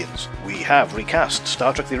stand-up comedians. We have recast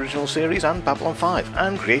Star Trek the Original Series and Babylon 5,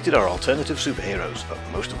 and created our alternative superheroes, but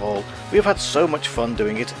most of all, we have had so much fun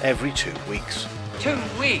doing it every 2 weeks. 2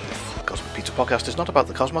 weeks? The Cosmic Pizza Podcast is not about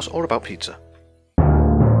the cosmos or about pizza.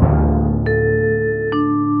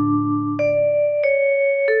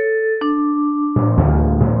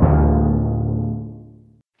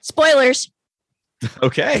 Spoilers.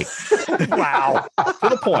 Okay. Wow. To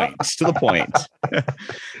the point. To the point.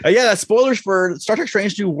 Yeah, spoilers for Star Trek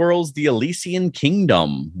Strange New Worlds, The Elysian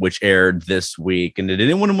Kingdom, which aired this week. And did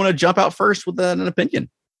anyone want to jump out first with an opinion?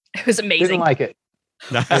 It was amazing. Didn't like it.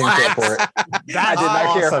 I didn't care for it. I did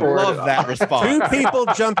not care for Love it. that response. 2 people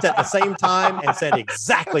jumped at the same time and said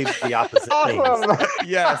exactly the opposite things. Awesome.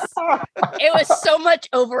 Yes. It was so much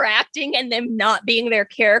overacting and them not being their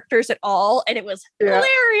characters at all. And it was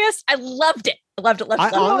hilarious. I loved it. I loved it.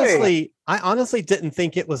 I honestly didn't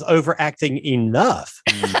think it was overacting enough.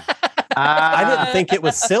 I didn't think it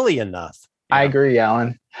was silly enough. I agree,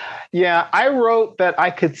 Alan. Yeah, I wrote that I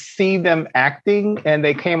could see them acting and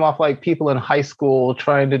they came off like people in high school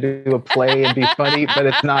trying to do a play and be funny, but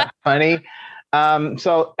it's not funny.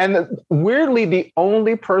 Weirdly, the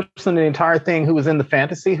only person in the entire thing who was in the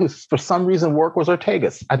fantasy who for some reason worked was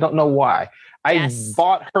Ortegas. I don't know why. Yes. I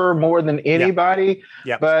bought her more than anybody,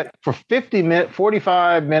 but for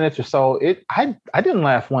 45 minutes or so, I didn't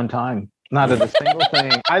laugh one time. Not at a single thing.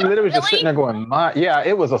 I literally was just sitting there going,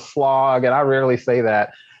 it was a slog. And I rarely say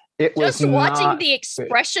that. It was just watching the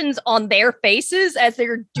expressions on their faces as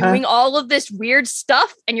they're doing all of this weird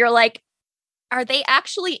stuff. And you're like, are they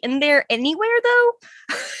actually in there anywhere though?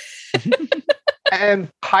 And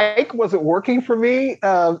Pike wasn't working for me.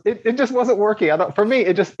 It just wasn't working. For me,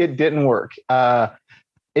 it didn't work.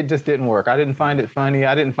 It just didn't work. I didn't find it funny.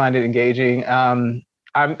 I didn't find it engaging.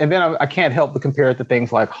 I can't help but compare it to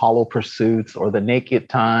things like Hollow Pursuits or The Naked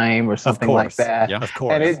Time or something like that. Yeah, of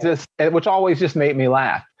course. And which always just made me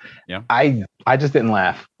laugh. Yeah. I just didn't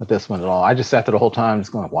laugh at this one at all. I just sat there the whole time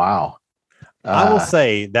just going, wow. I will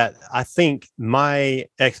say that I think my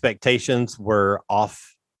expectations were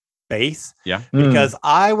off base. Yeah. Because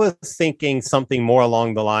I was thinking something more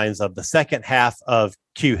along the lines of the second half of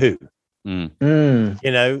Q Who. You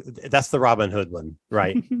know, that's the Robin Hood one,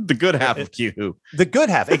 right? The good half of Q. The good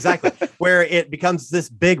half, exactly, where it becomes this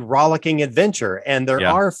big rollicking adventure, and there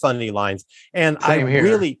are funny lines. And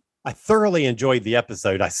I thoroughly enjoyed the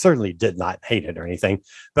episode. I certainly did not hate it or anything,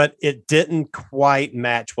 but it didn't quite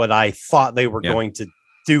match what I thought they were going to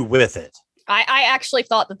do with it. I actually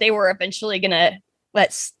thought that they were eventually going to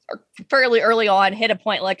fairly early on hit a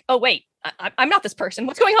point like, oh wait, I'm not this person.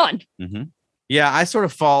 What's going on? Mm-hmm. Yeah, I sort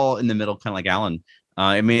of fall in the middle, kind of like Alan.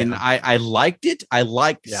 I liked it. I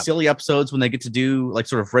liked silly episodes when they get to do like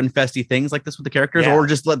sort of Renfesty things like this with the characters, or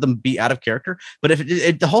just let them be out of character. But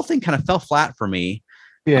if the whole thing kind of fell flat for me.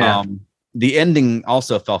 Yeah. The ending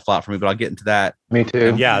also fell flat for me, but I'll get into that. Me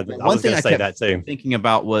too. Yeah. One thing I kept thinking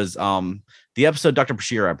about was the episode Dr.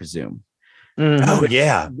 Bashir, I presume. Mm-hmm. Oh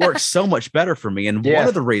yeah, works so much better for me. And one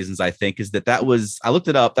of the reasons I think is that was I looked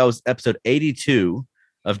it up. That was episode 82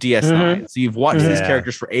 of DS9. Mm-hmm. So you've watched these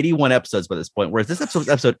characters for 81 episodes by this point, whereas this episode was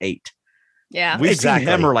episode 8. Yeah, we've seen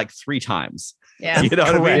Hemmer like 3 times. Yeah, you know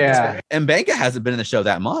what I mean. Yeah, and Banka hasn't been in the show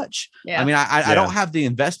that much. Yeah, I mean, I don't have the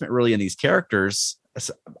investment really in these characters.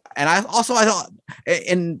 And I thought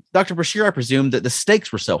in Dr. Bashir, I presume that the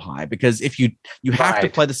stakes were so high because if you have to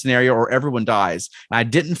play the scenario or everyone dies. And I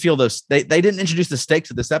didn't feel those. They didn't introduce the stakes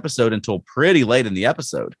of this episode until pretty late in the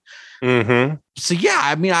episode. Mm-hmm. So yeah,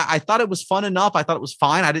 I mean, I thought it was fun enough. I thought it was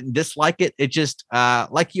fine. I didn't dislike it. It just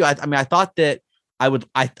like you. I thought that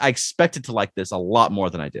I expected to like this a lot more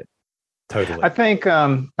than I did. Totally. I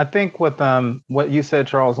think what you said,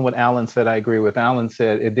 Charles, and what Alan said, I agree with. Alan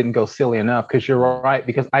said it didn't go silly enough because you're right.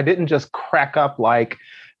 Because I didn't just crack up like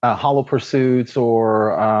Hollow Pursuits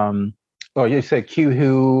or you said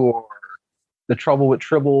Q-Who or The Trouble with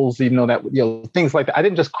Tribbles, things like that. I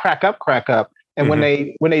didn't just crack up. And when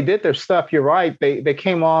they did their stuff, you're right. They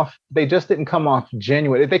came off. They just didn't come off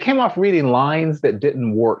genuine. They came off reading lines that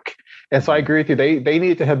didn't work. And so I agree with you. They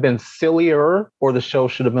needed to have been sillier, or the show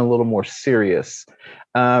should have been a little more serious.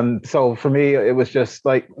 So for me, it was just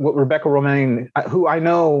like what Rebecca Romijn, who I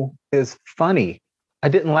know is funny. I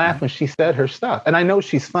didn't laugh when she said her stuff, and I know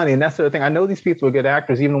she's funny. And that's the other thing. I know these people are good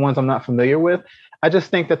actors, even the ones I'm not familiar with. I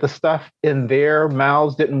just think that the stuff in their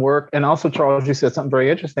mouths didn't work. And also, Charles, you said something very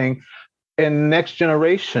interesting. In Next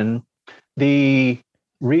Generation, the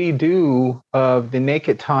redo of the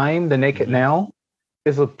Naked Time, the Naked Now,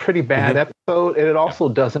 is a pretty bad episode, and it also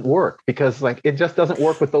doesn't work because like it just doesn't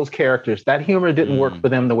work with those characters. That humor didn't work for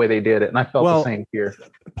them the way they did it, and I felt the same here.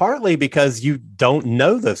 Partly because you don't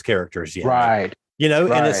know those characters yet, right?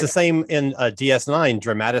 And it's the same in DS9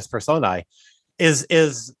 Dramatis Personae. Is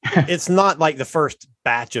it's not like the first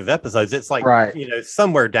batch of episodes. It's like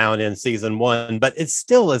somewhere down in season 1, but it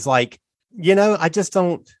still is like I just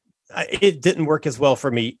don't. It didn't work as well for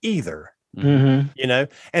me either. And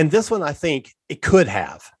this one I think it could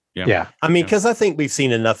have. I mean, because I think we've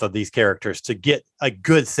seen enough of these characters to get a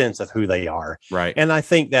good sense of who they are, right? And I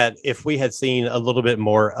think that if we had seen a little bit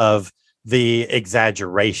more of the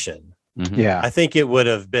exaggeration, I think it would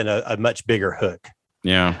have been a much bigger hook.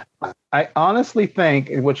 I honestly think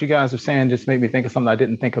what you guys are saying just made me think of something I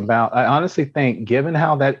didn't think about. I honestly think, given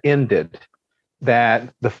how that ended,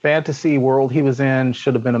 that the fantasy world he was in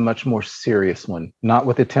should have been a much more serious one, not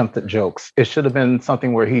with attempt at jokes. It should have been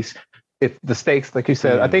something where the stakes, like you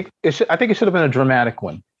said, I think it should have been a dramatic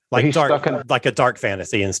one. Like a dark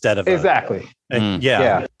fantasy instead of exactly. And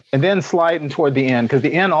then sliding toward the end, because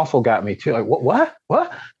the end also got me too. Like what?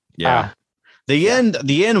 Yeah. The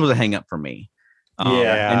end was a hang up for me.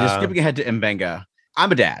 And just skipping ahead to Mbenga,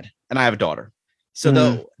 I'm a dad and I have a daughter.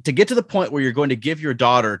 So to get to the point where you're going to give your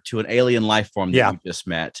daughter to an alien life form that you just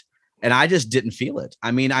met, and I just didn't feel it.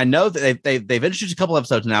 I mean, I know that they've introduced a couple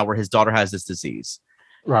episodes now where his daughter has this disease,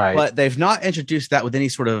 right? But they've not introduced that with any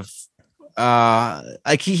sort of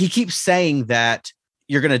like he keeps saying that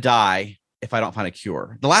you're going to die if I don't find a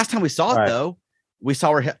cure. The last time we saw it, though, we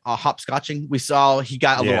saw her hopscotching. We saw he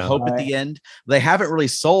got a little hope at the end. They haven't really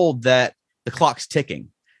sold that the clock's ticking.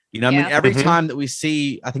 I mean, every time that we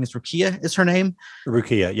see, I think it's Rukia is her name.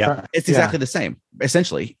 Rukia, it's exactly the same.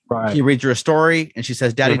 Essentially, he reads her a story and she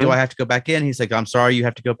says, "Daddy, do I have to go back in?" He's like, "I'm sorry, you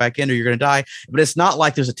have to go back in or you're going to die." But it's not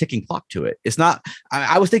like there's a ticking clock to it. It's not.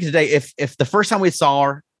 I was thinking today, if the first time we saw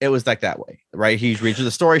her, it was like that way, right? He reads her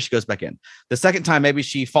the story, she goes back in. The second time, maybe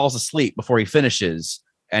she falls asleep before he finishes,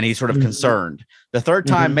 and he's sort of concerned. The third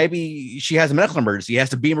time, maybe she has a medical emergency. He has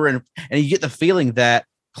to beam her in, and you get the feeling that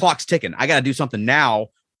clock's ticking. I got to do something now,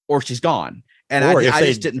 or she's gone. And I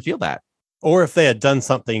just didn't feel that. Or if they had done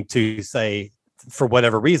something to say, for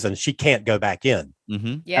whatever reason, she can't go back in.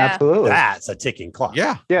 Absolutely. That's a ticking clock.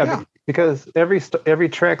 Yeah. Because every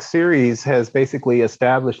Trek series has basically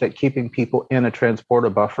established that keeping people in a transporter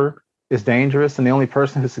buffer is dangerous. And the only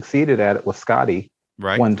person who succeeded at it was Scotty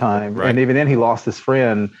one time. And even then he lost his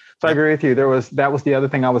friend. So I agree with you. That was the other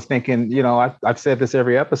thing I was thinking, I've said this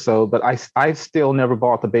every episode, but I still never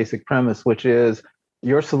bought the basic premise, which is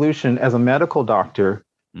your solution as a medical doctor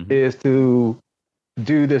is to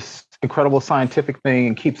do this incredible scientific thing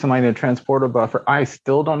and keep somebody in a transporter buffer. I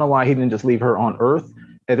still don't know why he didn't just leave her on Earth.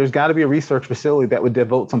 And there's got to be a research facility that would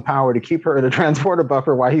devote some power to keep her in a transporter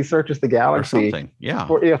buffer while he searches the galaxy. Or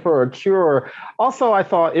something. For a cure. Also, I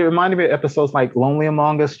thought it reminded me of episodes like Lonely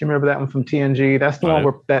Among Us. Do you remember that one from TNG? That's the one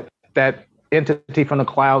where that entity from the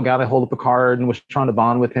cloud got a hold of Picard and was trying to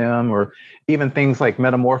bond with him, or even things like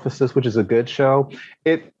Metamorphosis, which is a good show.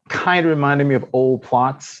 It kind of reminded me of old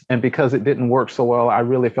plots, and because it didn't work so well, I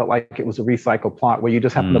really felt like it was a recycled plot where you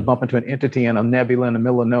just happen to bump into an entity in a nebula in the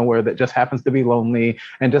middle of nowhere that just happens to be lonely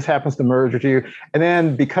and just happens to merge with you. And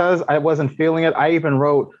then because I wasn't feeling it, I even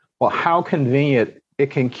wrote, well, how convenient.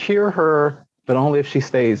 It can cure her, but only if she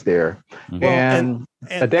stays there. And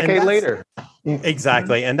a decade later.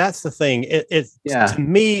 Exactly. And that's the thing. To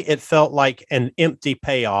me, it felt like an empty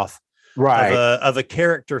payoff of a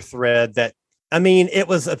character thread that, I mean, it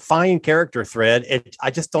was a fine character thread.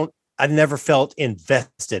 I never felt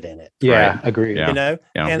invested in it. Agreed. And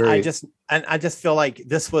agreed. I just feel like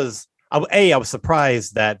this was, I was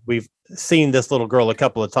surprised that we've seen this little girl a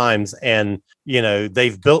couple of times, and,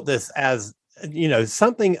 they've built this as,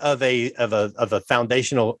 something of a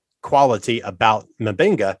foundational quality about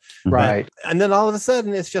Mbenga, right? And then all of a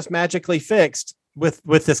sudden, it's just magically fixed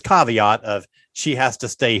with this caveat of she has to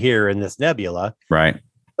stay here in this nebula, right?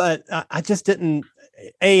 But I just didn't.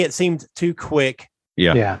 It seemed too quick.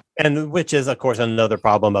 And which is, of course, another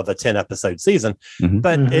problem of a 10-episode season.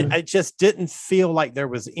 But it just didn't feel like there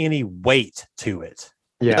was any weight to it.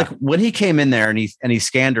 Like when he came in there and he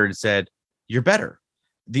scanned her and said, "You're better."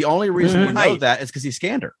 The only reason we know that is because he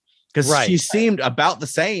scanned her. Because she seemed about the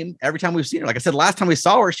same every time we've seen her. Like I said, last time we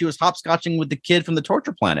saw her, she was hopscotching with the kid from the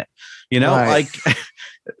torture planet. Like,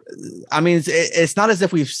 I mean, it's not as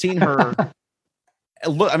if we've seen her.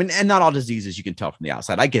 Look, I mean, and not all diseases you can tell from the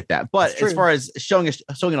outside. I get that. But as far as showing it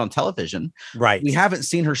on television, we haven't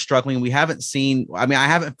seen her struggling. We haven't seen, I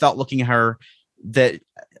haven't felt looking at her that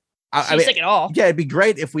She's sick at all. Yeah, it'd be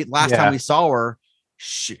great if last time we saw her,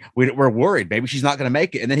 we're worried maybe she's not going to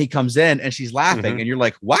make it, and then he comes in and she's laughing, and you're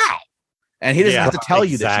like, wow, and he doesn't have to tell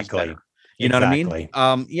you that she's better. You know what I mean?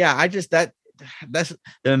 I just that's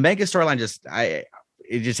the mega storyline.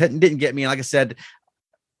 It just didn't get me. And like I said,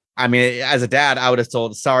 I mean, as a dad, I would have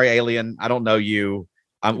told, sorry, alien, I don't know you.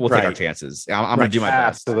 We'll take our chances. I'm going to do my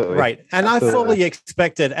best. Right. And I fully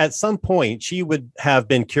expected at some point she would have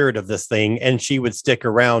been cured of this thing and she would stick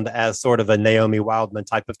around as sort of a Naomi Wildman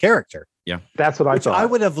type of character. Yeah. That's what I thought. I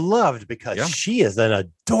would have loved because she is an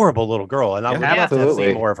adorable little girl and I would have to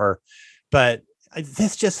see more of her. But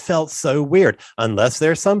this just felt so weird unless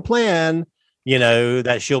there's some plan,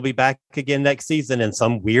 that she'll be back again next season in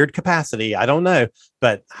some weird capacity. I don't know.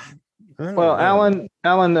 But well, Alan,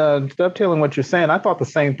 dovetailing what you're saying, I thought the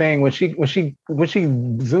same thing when she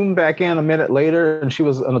zoomed back in a minute later and she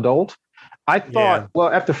was an adult. I thought, well,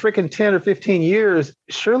 after freaking 10 or 15 years,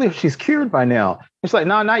 surely she's cured by now. It's like,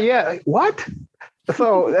 no, not yet. What?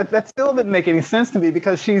 So that still didn't make any sense to me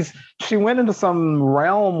because she went into some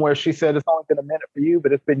realm where she said it's only been a minute for you,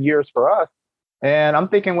 but it's been years for us. And I'm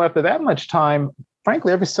thinking, well, after that much time,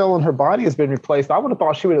 frankly, every cell in her body has been replaced. I would have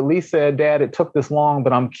thought she would at least said, Dad, it took this long,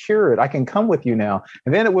 but I'm cured. I can come with you now.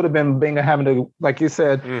 And then it would have been Binga having to, like you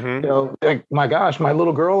said, like, my gosh, my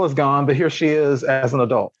little girl is gone, but here she is as an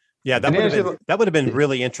adult. Yeah, that would have been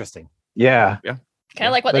really interesting. Yeah. Kind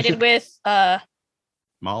of like what they did with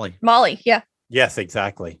Molly. Molly, yeah. Yes,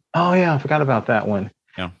 exactly. Oh, yeah, I forgot about that one.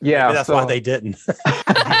 Yeah. Maybe that's why they didn't.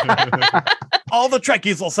 All the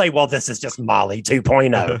Trekkies will say, well, this is just Molly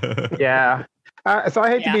 2.0. Yeah. So I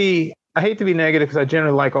hate to be negative because I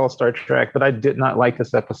generally like all Star Trek, but I did not like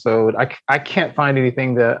this episode. I can't find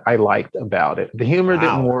anything that I liked about it. The humor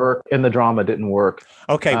didn't work and the drama didn't work.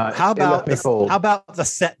 Okay, how about the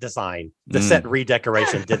set design, the set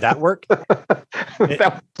redecoration? Did that work?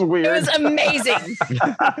 That was weird. It was amazing.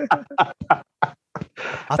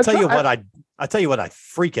 I'll tell you what I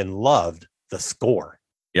freaking loved, the score.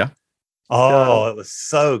 Yeah. Oh, it was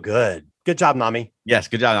so good. Good job, Nami. Yes,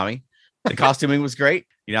 good job, Nami. The costuming was great.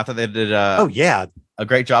 I thought they did a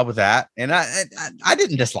great job with that. And I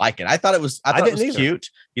didn't dislike it. I thought it was cute.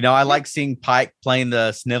 I like seeing Pike playing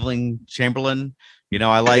the sniveling Chamberlain.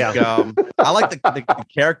 I like I like the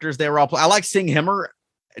characters they were all playing. I like seeing Hemmer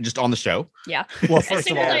just on the show. Yeah. Well, as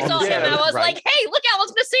soon as I saw him, I was like, hey, look, I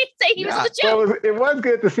was going to say he was in the show. Well, it was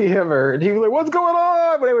good to see Hemmer. And he was like, what's going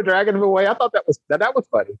on? When they were dragging him away. I thought that was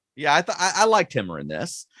funny. Yeah, I liked Hemmer in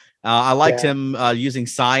this. I liked him using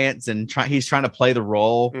science and he's trying to play the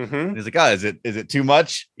role. Mm-hmm. He's like, oh, is it too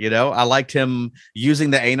much? I liked him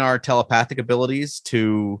using the Anar telepathic abilities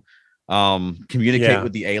to communicate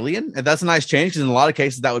with the alien. And that's a nice change because in a lot of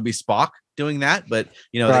cases that would be Spock doing that. But,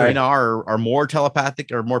 the Anar are more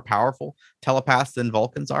telepathic or more powerful telepaths than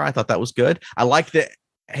Vulcans are. I thought that was good. I liked that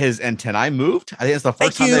his antennae moved. I think it's the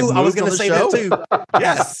first time they've moved. I was going to say that too.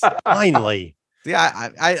 Yes. Finally. Yeah,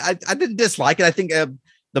 I didn't dislike it. I think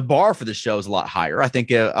the bar for the show is a lot higher. I think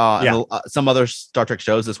some other Star Trek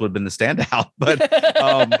shows, this would have been the standout.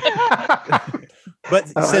 But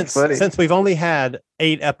since we've only had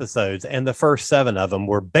 8 episodes and the first 7 of them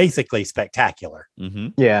were basically spectacular. Mm-hmm.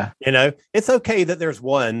 Yeah. It's okay that there's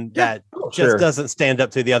one that just doesn't stand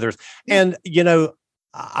up to the others. And,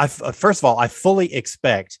 first of all, I fully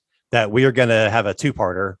expect that we are going to have a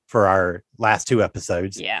 2-parter for our last 2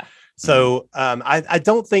 episodes. Yeah. So I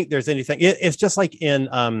don't think there's anything. It's just like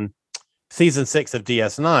in season 6 of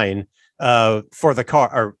DS9 for the car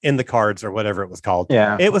or in the cards or whatever it was called.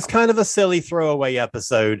 Yeah, it was kind of a silly throwaway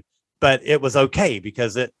episode, but it was okay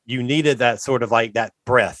because you needed that sort of like that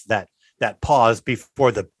breath, that pause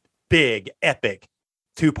before the big epic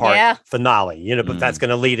 2-part finale. But that's going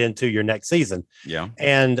to lead into your next season. Yeah,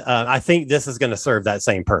 and I think this is going to serve that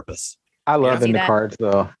same purpose. I love in the cards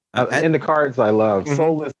though. In the cards, I love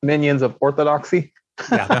soulless minions of orthodoxy.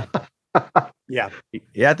 Yeah. Yeah.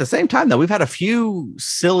 At the same time, though, we've had a few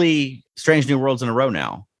silly Strange New Worlds in a row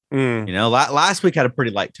now. Last week had a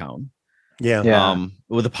pretty light tone. Yeah.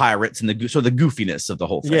 With the pirates and the goofiness of the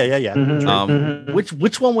whole thing. Yeah. Mm-hmm.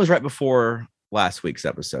 Which one was right before last week's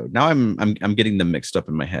episode? Now I'm getting them mixed up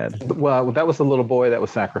in my head. Well, that was the little boy that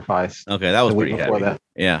was sacrificed. Okay, that was pretty heavy.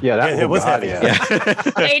 Yeah, it was heavy. Yeah.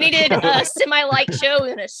 They needed a semi-light show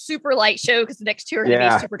and a super light show because the next 2 are going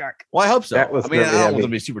to be super dark. Well, I hope so. I don't really want them to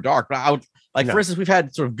be super dark, but I would for instance, we've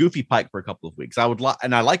had sort of goofy Pike for a couple of weeks. I would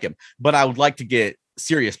and I like him, but I would like to get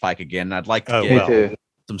serious Pike again. I'd like to get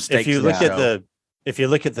some stakes. If you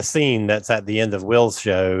look at the scene that's at the end of Will's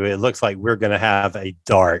show, it looks like we're going to have a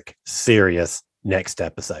dark, serious next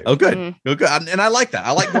episode. Oh, good. Mm-hmm. Oh, good. And I like that.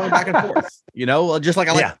 I like going back and forth. Just like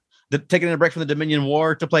I like taking a break from the Dominion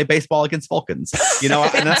War to play baseball against Vulcans. You know,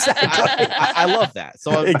 and I love that.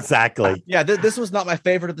 So exactly. Yeah, this was not my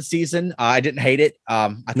favorite of the season. I didn't hate it.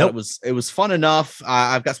 I thought it was fun enough.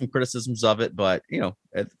 I've got some criticisms of it, but you know.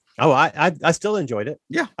 I still enjoyed it.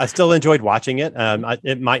 Yeah, I still enjoyed watching it.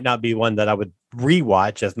 It might not be one that I would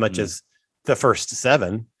rewatch as much as the first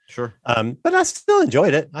 7. Sure. But I still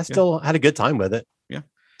enjoyed it. I still had a good time with it. Yeah.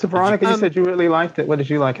 So Veronica, you said you really liked it. What did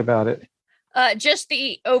you like about it? Just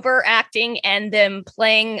the overacting and them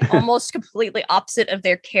playing almost completely opposite of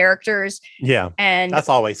their characters. Yeah. And that's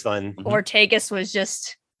always fun. Ortegas was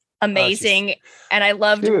just amazing. And I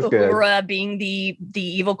loved Uhura being the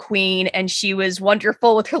evil queen, and she was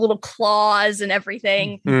wonderful with her little claws and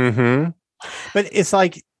everything. Mm-hmm. But it's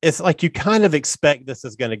like you kind of expect this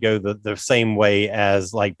is going to go the same way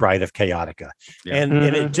as like Bride of Chaotica. Yeah. And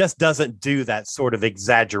it just doesn't do that sort of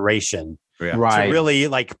exaggeration to really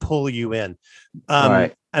like pull you in.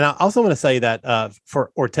 And I also want to say that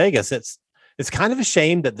for Ortegas, it's kind of a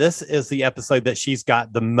shame that this is the episode that she's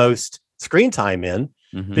got the most screen time in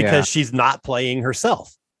because she's not playing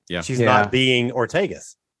herself. Yeah. She's not being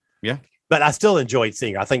Ortegas. Yeah. But I still enjoyed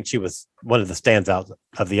seeing her. I think she was one of the standouts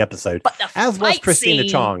of the episode, as was Christina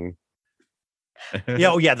Chong.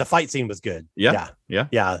 The fight scene was good. Yeah,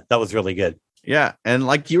 that was really good. Yeah, and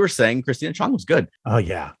like you were saying, Christina Chong was good. Oh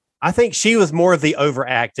yeah, I think she was more of the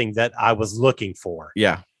overacting that I was looking for.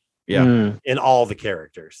 Yeah, in all the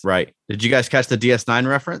characters. Right. Did you guys catch the DS9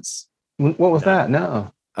 reference? What was that?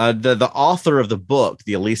 No. The author of the book,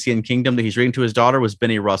 The Elysian Kingdom, that he's reading to his daughter was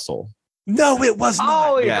Benny Russell. No, it was not.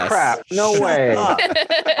 Holy crap. No way.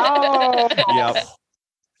 Oh. Yep.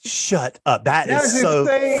 Shut up. That is so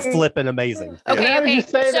flipping amazing. Okay. How did you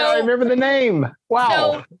say that? I remember the name.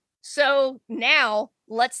 Wow. So now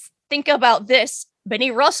let's think about this.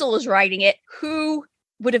 Benny Russell is writing it. Who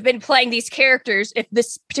would have been playing these characters if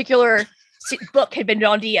this particular book had been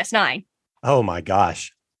on DS9? Oh my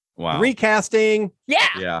gosh. Wow. Recasting. Yeah.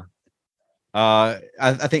 Yeah.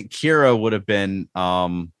 I think Kira would have been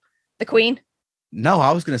the queen? No,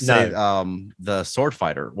 I was going to say the sword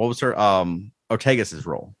fighter. What was her Ortegas's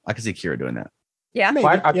role? I could see Kira doing that. Yeah. Maybe.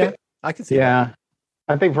 I can see that.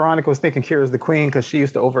 I think Veronica was thinking Kira's the queen because she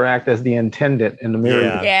used to overact as the intendant in the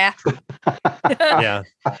mirror. Yeah. Yeah.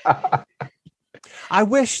 I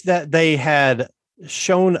wish that they had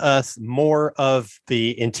shown us more of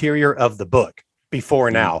the interior of the book before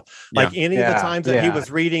now. Like any of the times that he was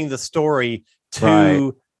reading the story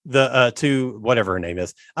to to whatever her name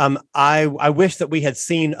is. I wish that we had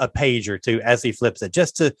seen a page or two as he flips it,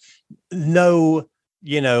 just to know,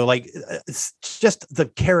 just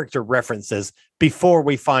the character references before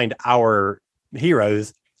we find our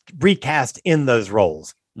heroes recast in those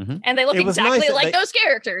roles. Mm-hmm. And they look exactly like those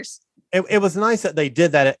characters. It was nice that they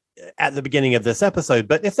did that at the beginning of this episode,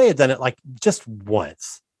 but if they had done it like just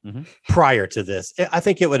once prior to this, I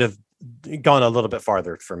think it would have gone a little bit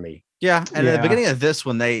farther for me. Yeah, and at the beginning of this,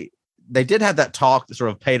 when they did have that talk that sort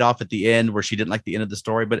of paid off at the end, where she didn't like the end of the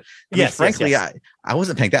story, but frankly, I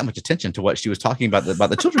wasn't paying that much attention to what she was talking about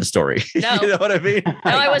the children's story. No. You know what I mean? No,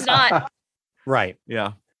 I was not. Right.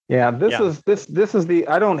 Yeah. Yeah. This is the.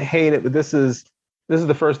 I don't hate it, but this is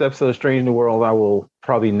the first episode of Strange New World I will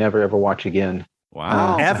probably never ever watch again.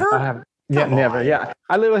 Wow. Ever? Never. Yeah.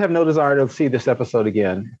 I literally have no desire to see this episode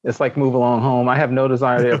again. It's like Move Along Home. I have no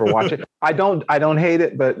desire to ever watch it. I don't hate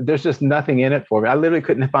it, but there's just nothing in it for me. I literally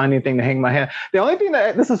couldn't find anything to hang my hat. The only thing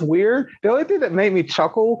this is weird. The only thing that made me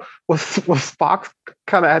chuckle was Spock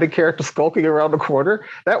kind of had a character skulking around the corner.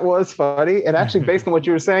 That was funny. And actually, based on what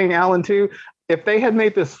you were saying, Alan, too, if they had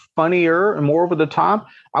made this funnier and more over the top,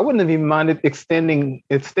 I wouldn't have even minded extending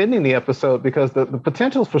the episode, because the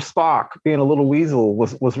potentials for Spock being a little weasel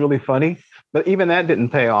was really funny. But even that didn't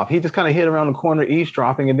pay off. He just kind of hid around the corner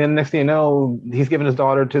eavesdropping, and then next thing you know, he's giving his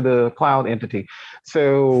daughter to the cloud entity.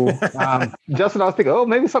 So Justin, I was thinking,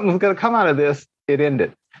 maybe something was going to come out of this. It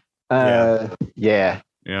ended. Yeah.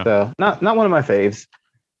 So not one of my faves.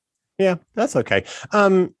 Yeah, that's okay.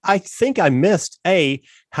 I think I missed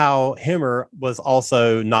how Hemmer was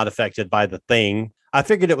also not affected by the thing. I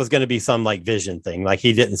figured it was going to be some like vision thing, like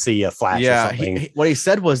he didn't see a flash or something. What he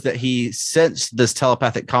said was that he sensed this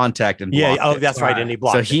telepathic contact and that's right, and he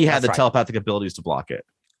blocked it. So he had the telepathic abilities to block it.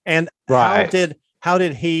 And how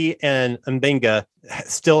did he and Mbenga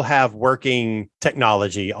still have working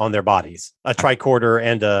technology on their bodies? A tricorder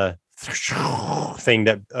and a thing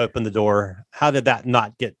that opened the door. How did that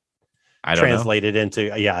not get translated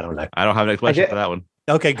into? I don't know. I don't have an explanation for that one.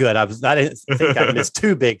 Okay, good. I didn't think I missed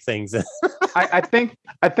two big things. I think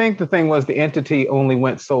the thing was the entity only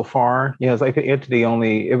went so far. It's like the entity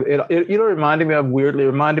only. It reminded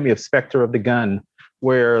me of Spectre of the Gun,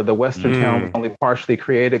 where the Western town was only partially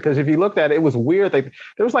created. Because if you looked at it, it was weird. Like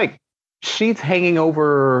there was like sheets hanging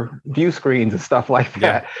over view screens and stuff like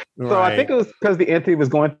that. Yeah, so I think it was because the entity was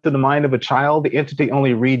going through the mind of a child. The entity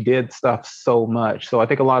only redid stuff so much. So I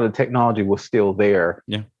think a lot of the technology was still there.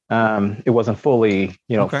 Yeah. It wasn't fully,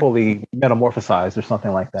 fully metamorphosized or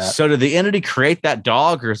something like that. So did the entity create that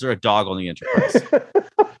dog, or is there a dog on the Enterprise?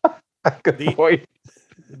 Good point.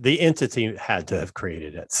 The entity had to have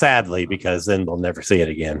created it, sadly, because then we'll never see it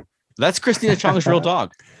again. That's Christina Chong's real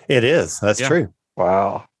dog. It is. That's true.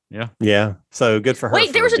 Wow. Yeah. Yeah. So good for her.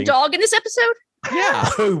 Wait, there was a dog in this episode? Yeah.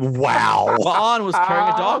 Wow. La'an was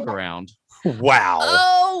carrying a dog around. Wow.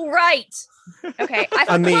 Oh, right. Okay.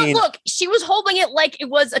 I mean, look, she was holding it like it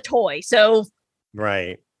was a toy. So.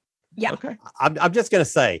 Right. Yeah. Okay. I'm just going to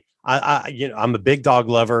say, I'm a big dog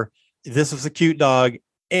lover. This was a cute dog.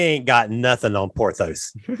 Ain't got nothing on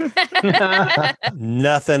Porthos.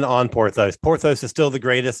 Nothing on Porthos. Porthos is still the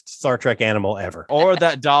greatest Star Trek animal ever. Or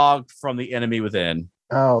that dog from The Enemy Within.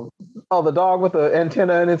 Oh, the dog with the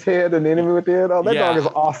antenna in its head and the enemy within. Oh, that dog is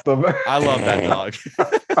awesome. I love that dog.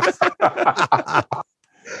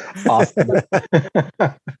 Awesome.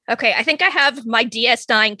 Okay, I think I have my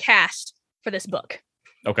DS9 cast for this book.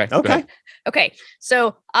 Okay. Okay.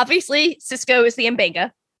 So obviously Sisko is the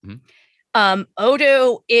Mbenga. Mm-hmm.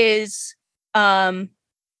 Odo is the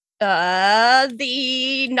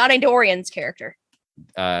non-Andorian's character.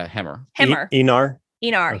 Hemmer. Enar.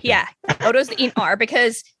 Enar, Okay. yeah. Odo's the Enar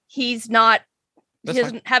because he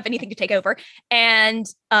doesn't have anything to take over. And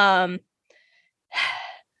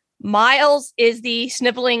Miles is the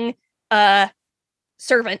sniveling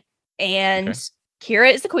servant, and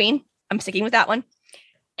Kira is the queen. I'm sticking with that one.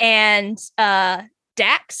 And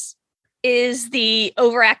Dax is the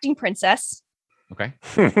overacting princess. Okay.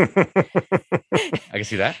 I can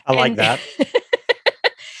see that. I like that.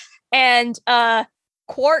 And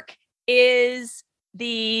Quark is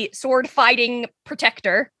the sword fighting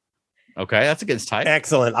protector. Okay, that's against type.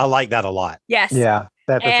 Excellent. I like that a lot. Yes. Yeah,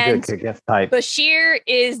 that's a good against type. Bashir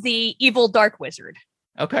is the evil dark wizard.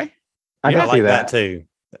 Okay. I can see like that too.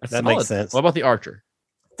 That's that solid. makes sense. What about the archer?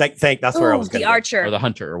 That's where I was going. The archer. Or the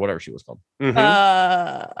hunter, or whatever she was called.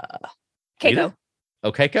 Keiko. Lita?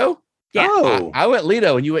 Oh, Keiko? Yeah. Oh. I went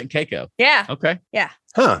Leto and you went Keiko. Yeah. Okay.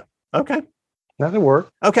 Huh. Okay. That'll work.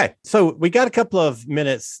 Okay. So we got a couple of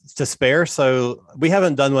minutes to spare. So we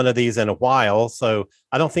haven't done one of these in a while. So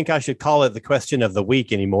I don't think I should call it the question of the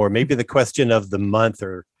week anymore. Maybe the question of the month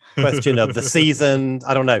or question of the season.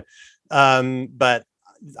 I don't know. But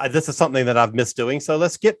this is something that I've missed doing. So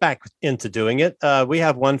let's get back into doing it. We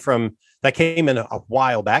have one that came in a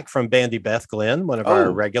while back from Bandy Beth Glenn, one of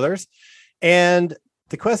our regulars. And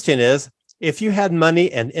the question is, if you had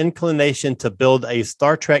money and inclination to build a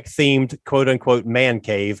Star Trek themed quote unquote man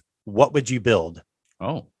cave, what would you build?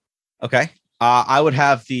 Oh, okay. I would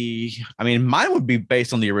have mine would be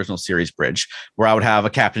based on the original series bridge, where I would have a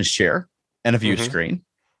captain's chair and a view screen.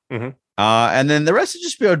 Mm-hmm. And then the rest would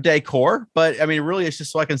just be a decor. But I mean, really, it's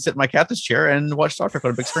just so I can sit in my captain's chair and watch Star Trek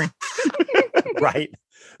on a big screen. Right.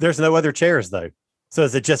 There's no other chairs, though. So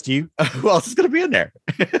is it just you? Who else is going to be in there?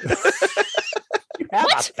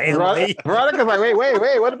 What? Veronica's like,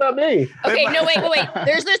 wait, what about me? Okay, no, wait.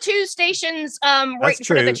 There's the two stations right in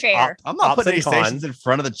front of the chair. I'm not putting any stations in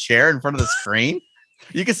front of the chair, in front of the screen.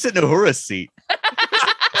 You can sit in Uhura's seat.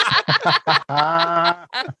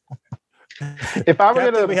 If I were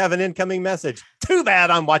Captain, we have an incoming message. Too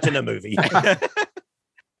bad I'm watching a movie.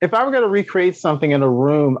 If I were going to recreate something in a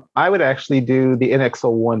room, I would actually do the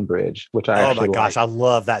NX-01 bridge, which I actually gosh, I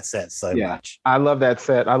love that set so much. I love that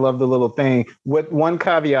set. I love the little thing. With one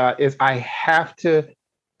caveat is I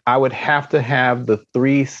would have to have the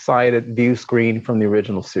 3-sided view screen from the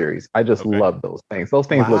original series. I just love those things. Those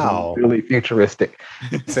things look really futuristic.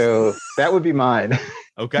 So that would be mine.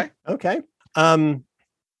 Okay.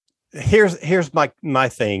 Here's my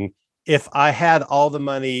thing. If I had all the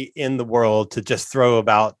money in the world to just throw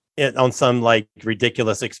about it on some like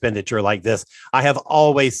ridiculous expenditure like this, I have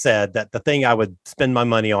always said that the thing I would spend my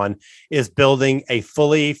money on is building a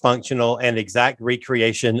fully functional and exact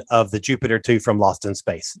recreation of the Jupiter 2 from Lost in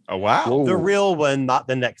Space. Oh, wow. The real one, not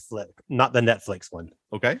the Netflix one.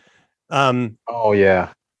 Okay. Oh,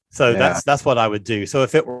 yeah. So that's what I would do. So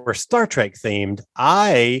if it were Star Trek themed,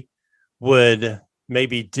 I would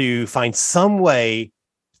maybe find some way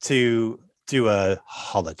to do a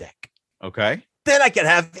holodeck. Okay. Then I can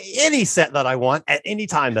have any set that I want at any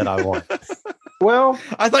time that I want. Well,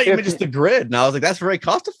 I thought you meant just the grid. And I was like, that's very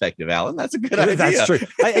cost effective, Alan. That's a good idea. That's true.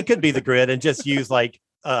 It could be the grid and just use like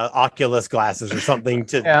Oculus glasses or something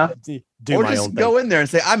to do or my just own thing. go in there and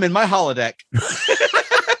say, I'm in my holodeck.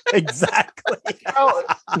 Exactly. Well,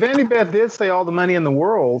 Vandy Beth did say all the money in the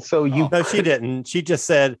world. So you No, she didn't. She just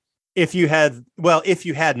said if you had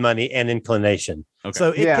money and inclination. Okay.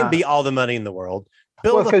 So it can be all the money in the world.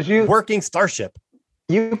 Build working starship.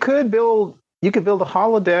 You could build a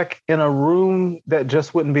holodeck in a room that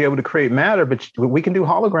just wouldn't be able to create matter, but we can do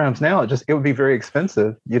holograms now. It would be very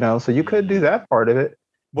expensive, so you could do that part of it.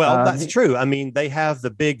 Well, that's true. I mean, they have the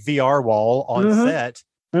big VR wall on set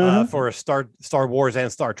for Star Wars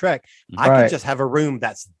and Star Trek. I could just have a room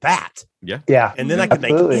that's that. Yeah. And then I could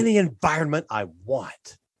make any environment I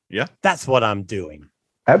want. Yeah. That's what I'm doing.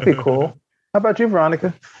 That'd be cool. How about you,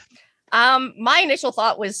 Veronica? My initial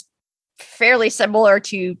thought was fairly similar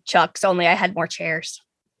to Chuck's, only I had more chairs.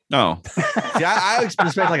 Oh. See, I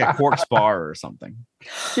expect like a corpse bar or something.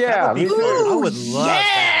 Yeah. I would love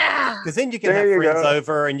that. Because then you can have friends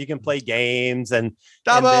over and you can play games and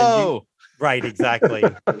Dabo! Right, exactly.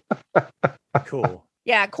 Cool.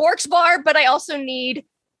 Yeah, corks bar, but I also need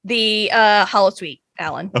the hollow suite,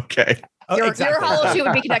 Alan. Okay. Your hollow suite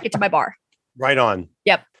would be connected to my bar. Right on.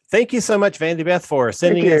 Yep. Thank you so much, Vandy Beth, for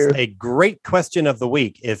sending us a great question of the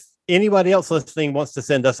week. If anybody else listening wants to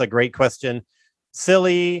send us a great question,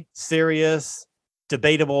 silly, serious,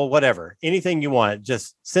 debatable, whatever, anything you want,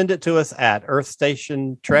 just send it to us at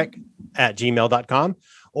earthstationtrek@gmail.com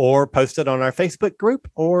or post it on our Facebook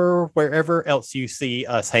group or wherever else you see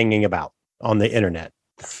us hanging about on the internet.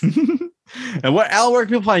 And where can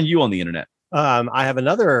people find you on the internet? I have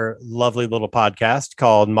another lovely little podcast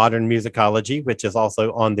called Modern Musicology, which is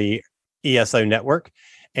also on the ESO network.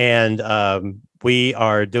 And we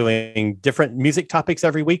are doing different music topics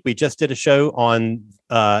every week. We just did a show on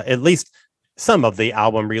at least some of the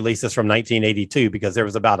album releases from 1982, because there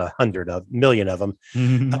was about 100 million of them.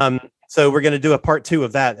 So we're going to do a part 2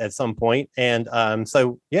 of that at some point. And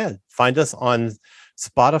find us on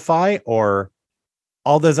Spotify or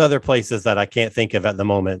all those other places that I can't think of at the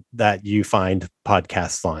moment that you find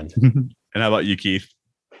podcasts on. And how about you, Keith?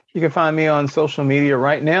 You can find me on social media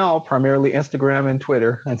right now, primarily Instagram and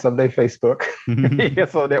Twitter, and someday Facebook.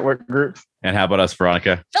 ESO network groups. And how about us,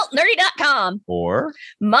 Veronica? Feltnerdy.com. Or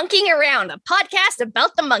Monkeying Around, a podcast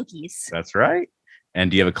about the monkeys. That's right.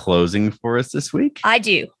 And do you have a closing for us this week? I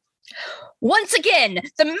do. Once again,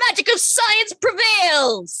 the magic of science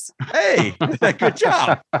prevails. Hey, good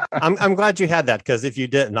job. I'm glad you had that, because if you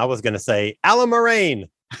didn't, I was going to say Alan Moraine.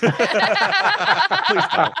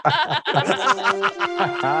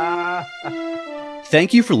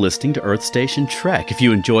 Thank you for listening to Earth Station Trek. If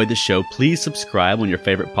you enjoyed the show, please subscribe on your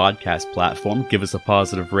favorite podcast platform. Give us a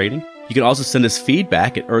positive rating. You can also send us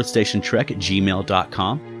feedback at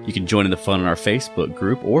earthstationtrek@gmail.com. You can join in the fun on our Facebook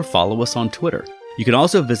group or follow us on Twitter. You can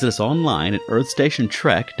also visit us online at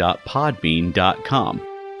earthstationtrek.podbean.com.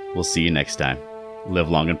 We'll see you next time. Live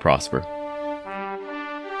long and prosper.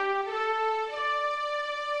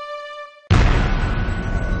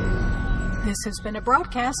 This has been a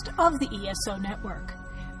broadcast of the ESO Network.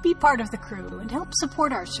 Be part of the crew and help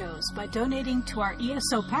support our shows by donating to our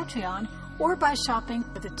ESO Patreon or by shopping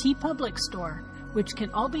at the TeePublic store, which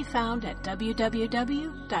can all be found at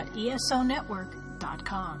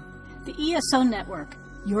www.esonetwork.com. The ESO Network,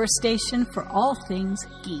 your station for all things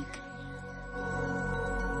geek.